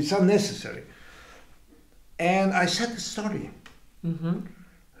 It's unnecessary. And I said the story.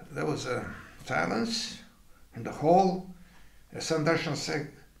 There was a silence in the hall. Sandarshan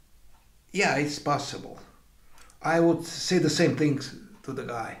said, yeah, it's possible. I would say the same things to the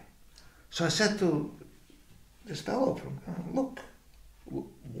guy. So I said to this fellow, look,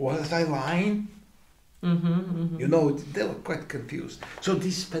 was I lying? You know, they were quite confused. So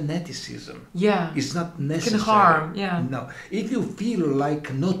this fanaticism is not necessary. Can harm, No. If you feel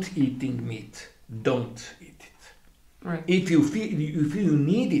like not eating meat, don't eat it. Right. If you feel you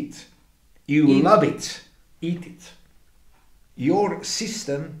need it, you love it, eat it. Your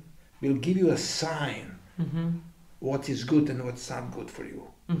system will give you a sign what is good and what's not good for you.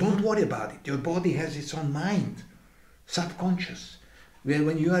 Don't worry about it. Your body has its own mind, subconscious. Where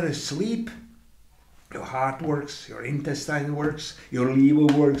when you are asleep, your heart works, your intestine works, your liver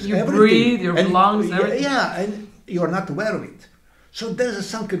works, you everything. Breathe, your lungs, everything. Yeah, and you're not aware of it. So there's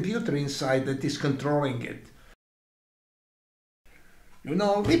some computer inside that is controlling it. You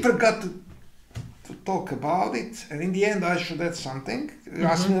know, we forgot to talk about it, and in the end I should add something. You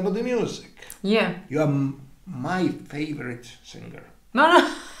asked me about the music. Yeah. You are my favorite singer.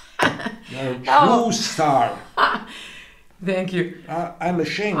 No. You're a true star. Thank you. I'm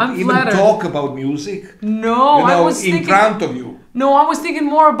ashamed I'm to even flattered. talk about music. No, you know, I was in thinking, front of you. No, I was thinking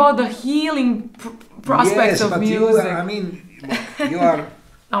more about the healing prospects Yes, of but music. You are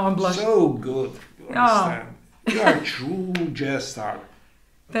Oh, I'm blushing. so good. You understand? You are a true jazz star.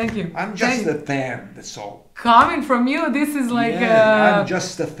 Thank you. I'm just a fan, that's all. Coming from you, this is like I'm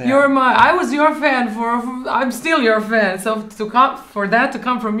just a fan. I was your fan I'm still your fan. So for that to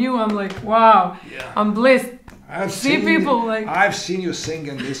come from you, I'm like, wow. Yeah. I'm blessed. I've seen you sing,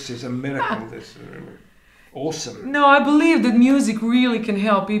 and this is a miracle. This is really awesome. No, I believe that music really can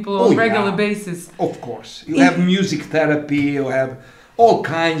help people on a regular basis. Of course. You have music therapy, you have all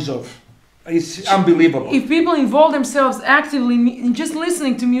kinds of... It's unbelievable. If people involve themselves actively in just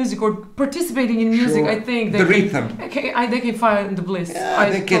listening to music or participating in music, I think the rhythm. They can find the bliss. Yeah,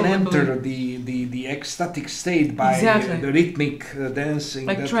 they can enter the ecstatic state by the rhythmic dancing.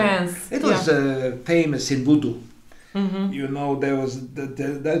 Like trance. It was famous in voodoo. You know, there was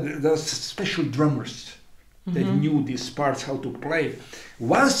special drummers that knew these parts, how to play.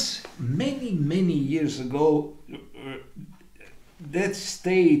 Once, many years ago, that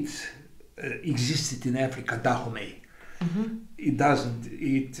state existed in Africa, Dahomey. It doesn't.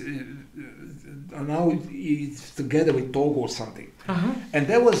 Now it's together with Togo or something. And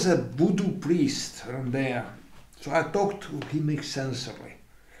there was a voodoo priest around there. So I talked to him extensively.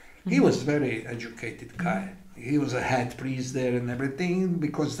 He was a very educated guy. He was a head priest there and everything,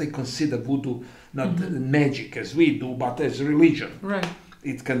 because they consider voodoo not magic as we do, but as religion. Right.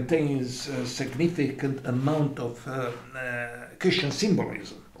 It contains a significant amount of Christian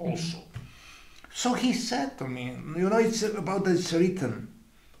symbolism also. So he said to me, you know, it's about this rhythm,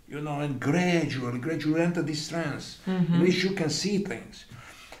 you know, and gradually enter this trance in which you can see things.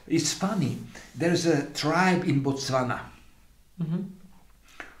 It's funny, there's a tribe in Botswana.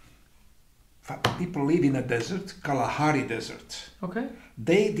 People live in a desert, Kalahari Desert. Okay.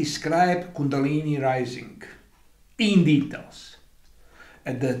 They describe Kundalini rising in details.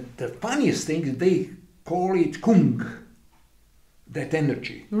 And the funniest thing is they call it Kung, that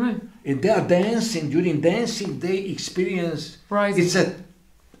energy. Right. And they are dancing, during dancing they experience, rising. It's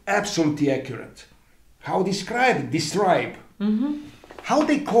absolutely accurate. How describe this tribe? How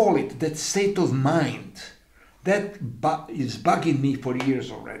they call it, that state of mind, that is bugging me for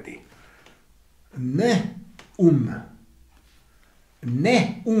years already. Ne-um,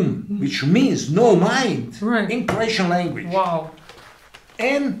 which means no mind, in Croatian language. Wow.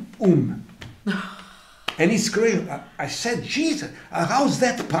 And it's great. I said, Jesus, how's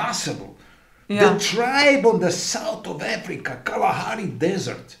that possible? The tribe on the south of Africa, Kalahari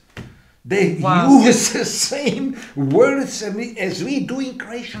Desert, they use the same words as we do in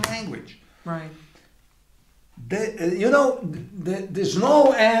Croatian language. Right. There's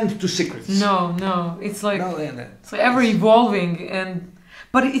no end to secrets. No, it's like no end. it's like ever evolving,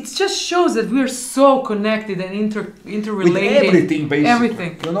 But it just shows that we are so connected and interrelated. With everything, basically.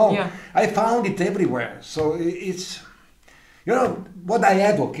 Everything. You know, Yeah. I found it everywhere. So it's, you know, what I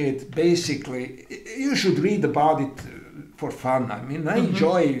advocate, basically, you should read about it for fun. I mean, I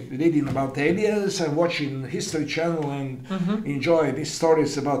enjoy reading about aliens and watching History Channel and enjoy these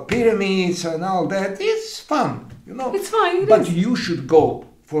stories about pyramids and all that. It's fun, you know. It's fine, But you should go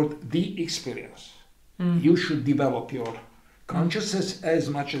for the experience. You should develop your consciousness as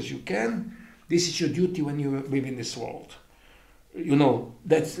much as you can. This is your duty when you live in this world. You know,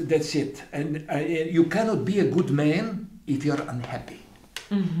 that's it. And you cannot be a good man if you're unhappy.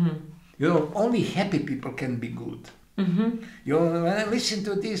 You know, only happy people can be good. You know, when I listen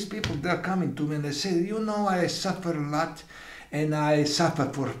to these people, they're coming to me and they say, you know, I suffer a lot and I suffer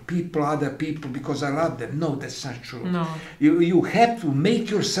for people, other people, because I love them. No, that's not true. No. You have to make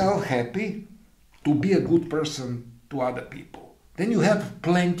yourself happy to be a good person to other people. Then you have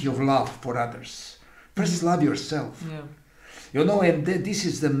plenty of love for others. First, love yourself. Yeah. You know, and this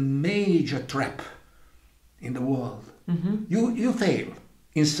is the major trap in the world. You fail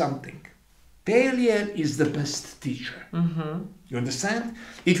in something. Failure is the best teacher. You understand?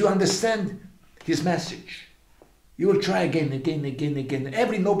 If you understand his message, you will try again.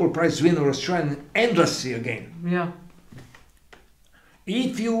 Every Nobel Prize winner is trying endlessly again. Yeah.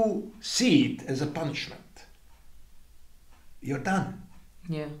 If you see it as a punishment, you're done.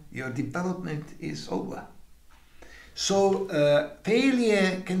 Yeah. Your development is over. So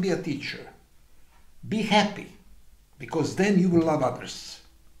failure can be a teacher. Be happy, because then you will love others.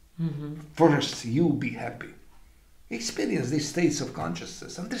 First, you be happy. Experience these states of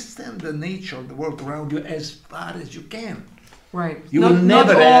consciousness. Understand the nature of the world around you as far as you can. Right. You will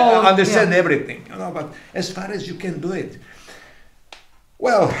never all- understand everything, you know, but as far as you can do it.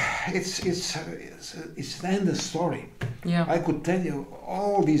 Well, it's the end of the story. Yeah. I could tell you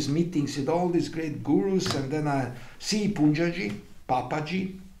all these meetings with all these great gurus, and then I see Punjaji,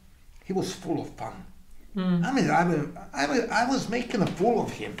 Papaji. He was full of fun. I mean, I was making a fool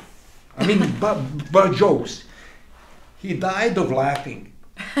of him. I mean, but jokes. He died of laughing.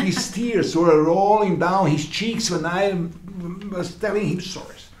 His tears were rolling down his cheeks when I was telling him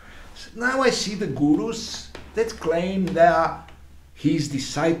stories. Now I see the gurus that claim they are his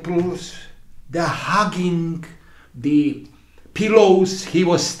disciples. They're hugging the pillows he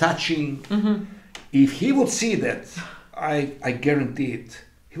was touching. If he would see that, I guarantee it,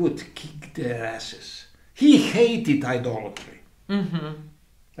 he would kick their asses. He hated idolatry.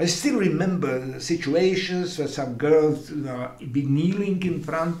 I still remember situations where some girls be kneeling in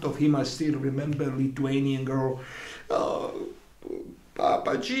front of him. I still remember a Lithuanian girl. Oh,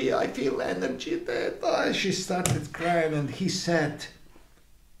 Papaji, I feel energy that she started crying, and he said,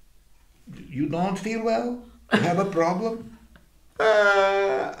 you don't feel well? You have a problem?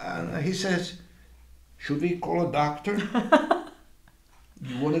 And he says, should we call a doctor?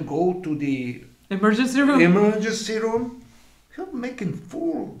 You want to go to the Emergency room. emergency room? You're making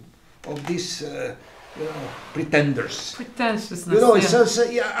fool of these pretenders. Pretentiousness. You know, it yeah.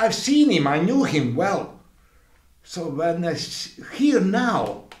 says, yeah, I've seen him, I knew him well. So when I hear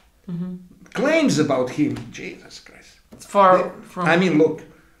now claims about him, Jesus Christ. It's far from. I mean, look,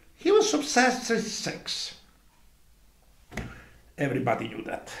 he was obsessed with sex. Everybody knew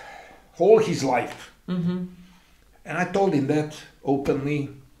that. All his life. And I told him that openly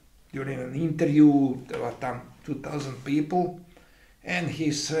during an interview. There were 2,000 people. And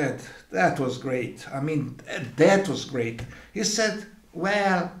he said, that was great. I mean, that was great. He said,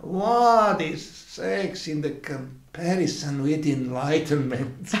 well, what is sex in the comparison with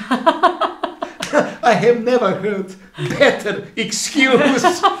enlightenment? I have never heard better excuse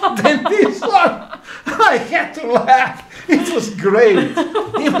than this one. I had to laugh. It was great.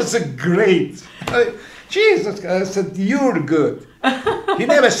 It was a great. Jesus, I said, you're good. He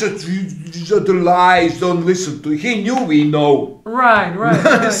never said, the lies, don't listen to it. He knew we know. Right, right.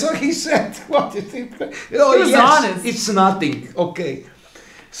 right. So he said, what do you think? Oh, He was yes, honest. it's nothing. Okay.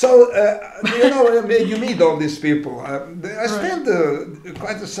 So, you know, you meet all these people. I spent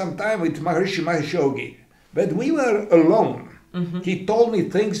quite some time with Maharishi Mahesh Yogi. But we were alone. He told me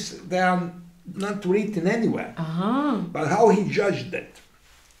things that are not written anywhere. But how he judged that.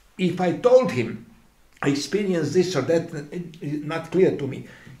 If I told him, I experienced this or that, not clear to me.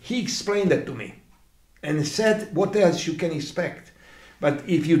 He explained that to me and said what else you can expect. But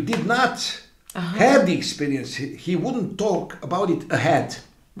if you did not have the experience, he wouldn't talk about it ahead.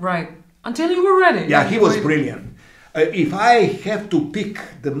 Right. Until you were ready. Yeah, he was brilliant. If I have to pick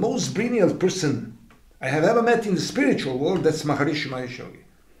the most brilliant person I have ever met in the spiritual world, that's Maharishi Mahesh Yogi.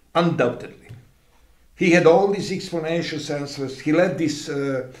 Undoubtedly. He had all these exponential answers. He led this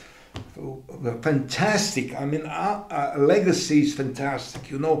fantastic, I mean, legacy is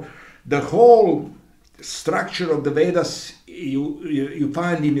fantastic. You know, the whole structure of the Vedas you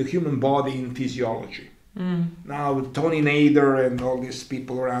find in the human body in physiology. Now, Tony Nader and all these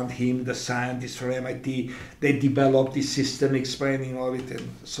people around him, the scientists from MIT, they developed this system explaining all it and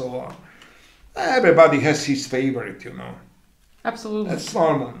so on. Everybody has his favorite, you know. Absolutely. That's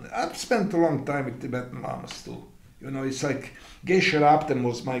normal. I've spent a long time with Tibetan lamas too. You know, it's like Geshe Rabten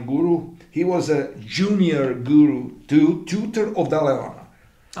was my guru. He was a junior guru, tutor of Dalai Lama.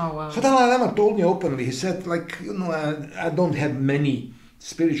 Oh, wow. So Dalai Lama told me openly, he said, like, you know, I don't have many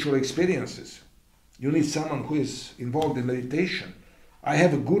spiritual experiences. You need someone who is involved in meditation. I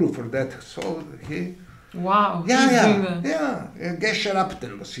have a guru for that. So he... Wow. Geshe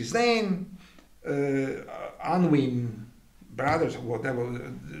Rabten was his name. Unwin brothers, or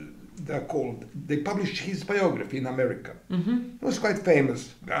whatever they're called, they published his biography in America. He was quite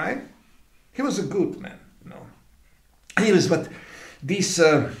famous guy. He was a good man, you know. Anyways, but this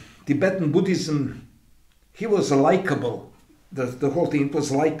Tibetan Buddhism, he was likable. The whole thing, it was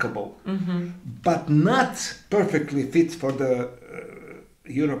likable, but not perfectly fit for the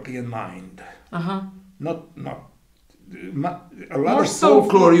European mind. Not a lot of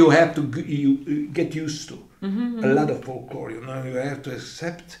folklore you have to get used to. A lot of folklore, you know, you have to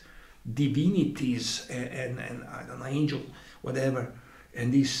accept divinities and I don't know, angels, whatever,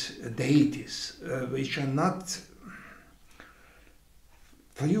 and these deities, which are not,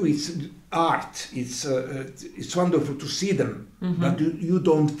 for you it's art, it's wonderful to see them, but you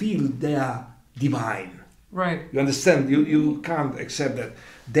don't feel they are divine. Right. You understand? You can't accept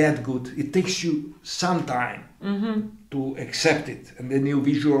that good. It takes you some time to accept it, and then you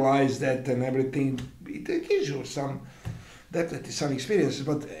visualize that and everything. It gives you definitely some experiences.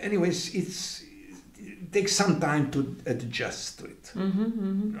 But anyways, it takes some time to adjust to it.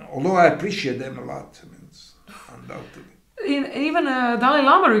 Although I appreciate them a lot. I mean, it's undoubtedly. Even Dalai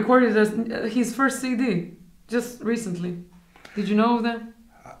Lama recorded his first CD just recently. Did you know that?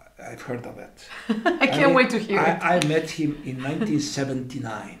 I've heard of it. I can't wait to hear it. I met him in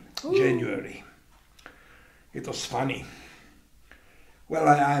 1979, January. It was funny. Well,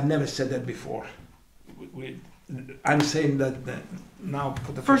 I've never said that before. I'm saying that now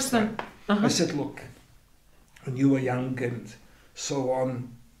for the first time. I said, look, when you were young and so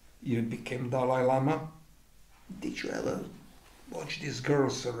on, you became Dalai Lama. Did you ever watch these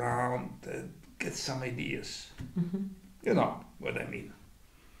girls around and get some ideas? You know what I mean.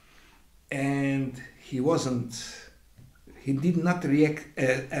 And he did not react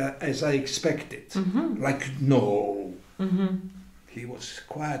as I expected. Like, no. He was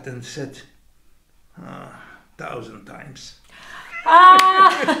quiet and said, 1,000 times.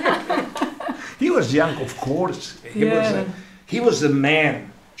 He was young, of course. He was a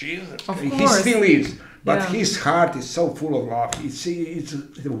man. Jesus. He still is. But his heart is so full of love. It's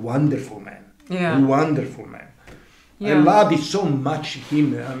a wonderful man. A wonderful man. I loved it so much,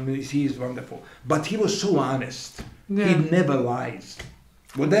 him. I mean, he is wonderful. But he was so honest. He never lies.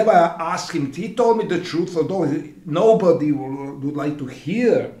 Whatever I asked him, he told me the truth, although nobody would like to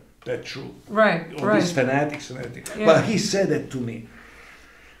hear that truth. Right, All these fanatics and everything. Yeah. But he said that to me.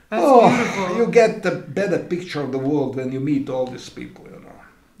 That's beautiful. You get the better picture of the world when you meet all these people, you know.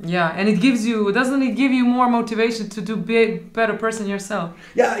 Yeah, and doesn't it give you more motivation to be a better person yourself?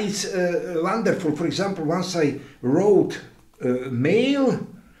 Yeah, it's wonderful. For example, once I wrote a mail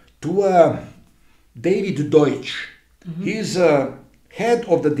to David Deutsch. He's head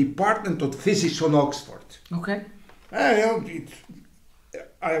of the Department of Physics on Oxford. Okay.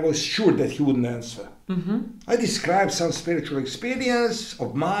 I was sure that he wouldn't answer. I described some spiritual experience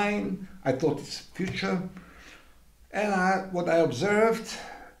of mine. I thought it's future. And what I observed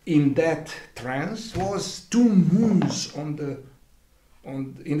in that trance was 2 moons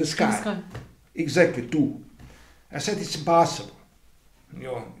in the sky. Exactly 2. I said it's impossible. You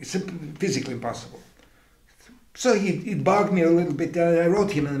know, it's physically impossible. So he bugged me a little bit. I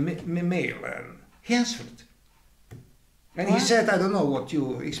wrote him a mail and he answered. And he said, I don't know what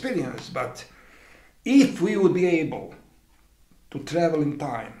you experienced, but if we would be able to travel in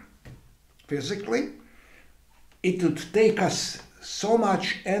time physically, it would take us so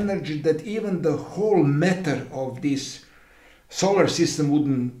much energy that even the whole matter of this solar system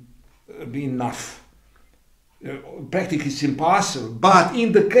wouldn't be enough. Practically it's impossible. But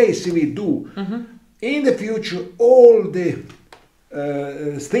in the case we do, in the future all the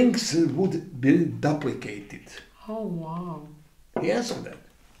things would be duplicated. Oh, wow. He answered that.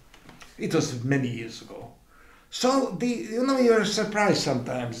 It was many years ago. So, you're surprised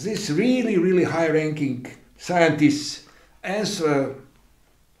sometimes. These really, really high-ranking scientists answer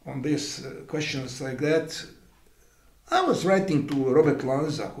on these questions like that. I was writing to Robert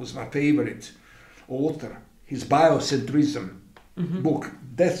Lanza, who's my favorite author, his Biocentrism book.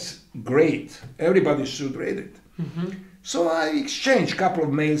 That's great. Everybody should read it. So I exchanged a couple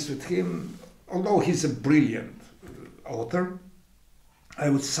of mails with him. Although he's a brilliant author, I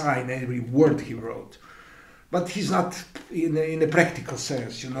would sign every word he wrote. But he's not in a practical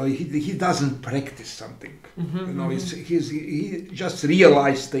sense, he doesn't practice something. He just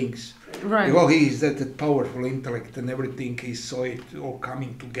realized things. Right. Well, he is that powerful intellect and everything, he saw it all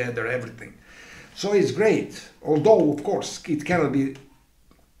coming together, everything. So it's great, although of course it cannot be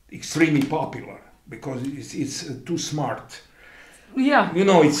extremely popular because it's too smart. Yeah.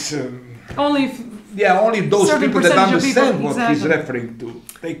 It's only only those people that understand what he's exactly. referring to,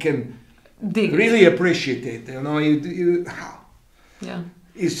 they can dig really appreciate it. Yeah.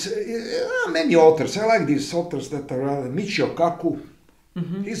 It's many authors. I like these authors that are Michio Kaku.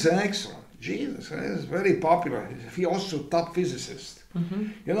 He's an excellent. Jesus, he's very popular. He also top physicist.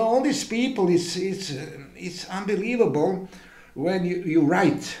 All these people. It's unbelievable when you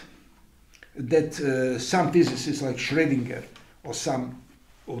write that some physicists like Schrödinger or some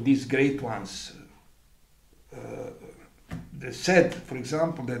of these great ones they said, for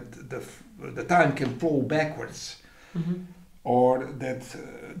example, that the time can flow backwards, or that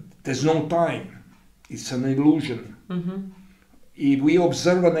there's no time. It's an illusion. If we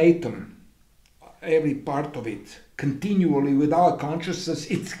observe an atom, every part of it, continually with our consciousness,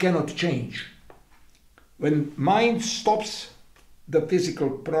 it cannot change. When mind stops, the physical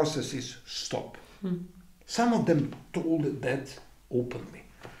processes stop. Some of them told that openly.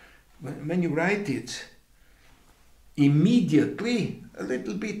 When you write it, immediately a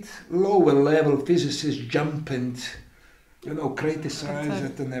little bit lower level physicists jump and criticize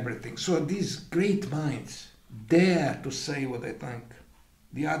it and everything. So these great minds dare to say what they think.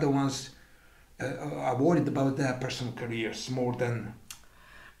 The other ones are worried about their personal careers more than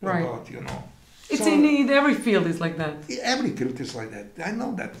about, It's in every field is like that. Every field is like that. I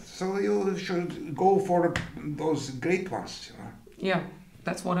know that. So you should go for those great ones, Yeah,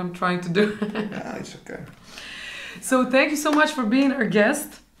 that's what I'm trying to do. Yeah, it's okay. So thank you so much for being our guest.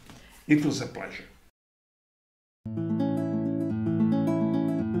 It was a pleasure.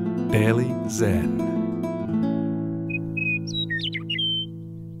 Daily Zen.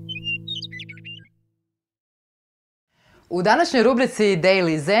 U današnjoj rubrici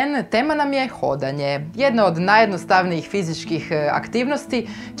Daily Zen tema nam je hodanje, jedna od najjednostavnijih fizičkih aktivnosti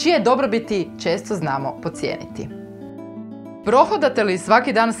čije dobrobiti često znamo podcijeniti. Prohodate li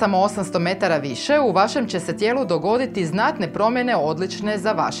svaki dan samo 800 metara više, u vašem će se tijelu dogoditi znatne promjene odlične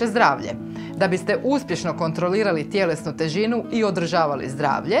za vaše zdravlje. Da biste uspješno kontrolirali tjelesnu težinu i održavali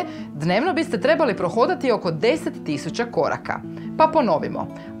zdravlje, dnevno biste trebali prohodati oko 10.000 koraka. Pa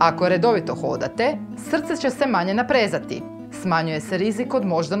ponovimo, ako redovito hodate, srce će se manje naprezati, smanjuje se rizik od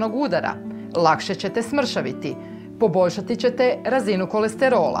moždanog udara, lakše ćete smršaviti, poboljšati ćete razinu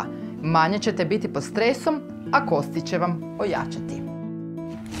kolesterola, manje ćete biti pod stresom, a kosti će vam ojačati.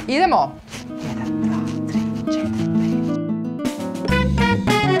 Idemo!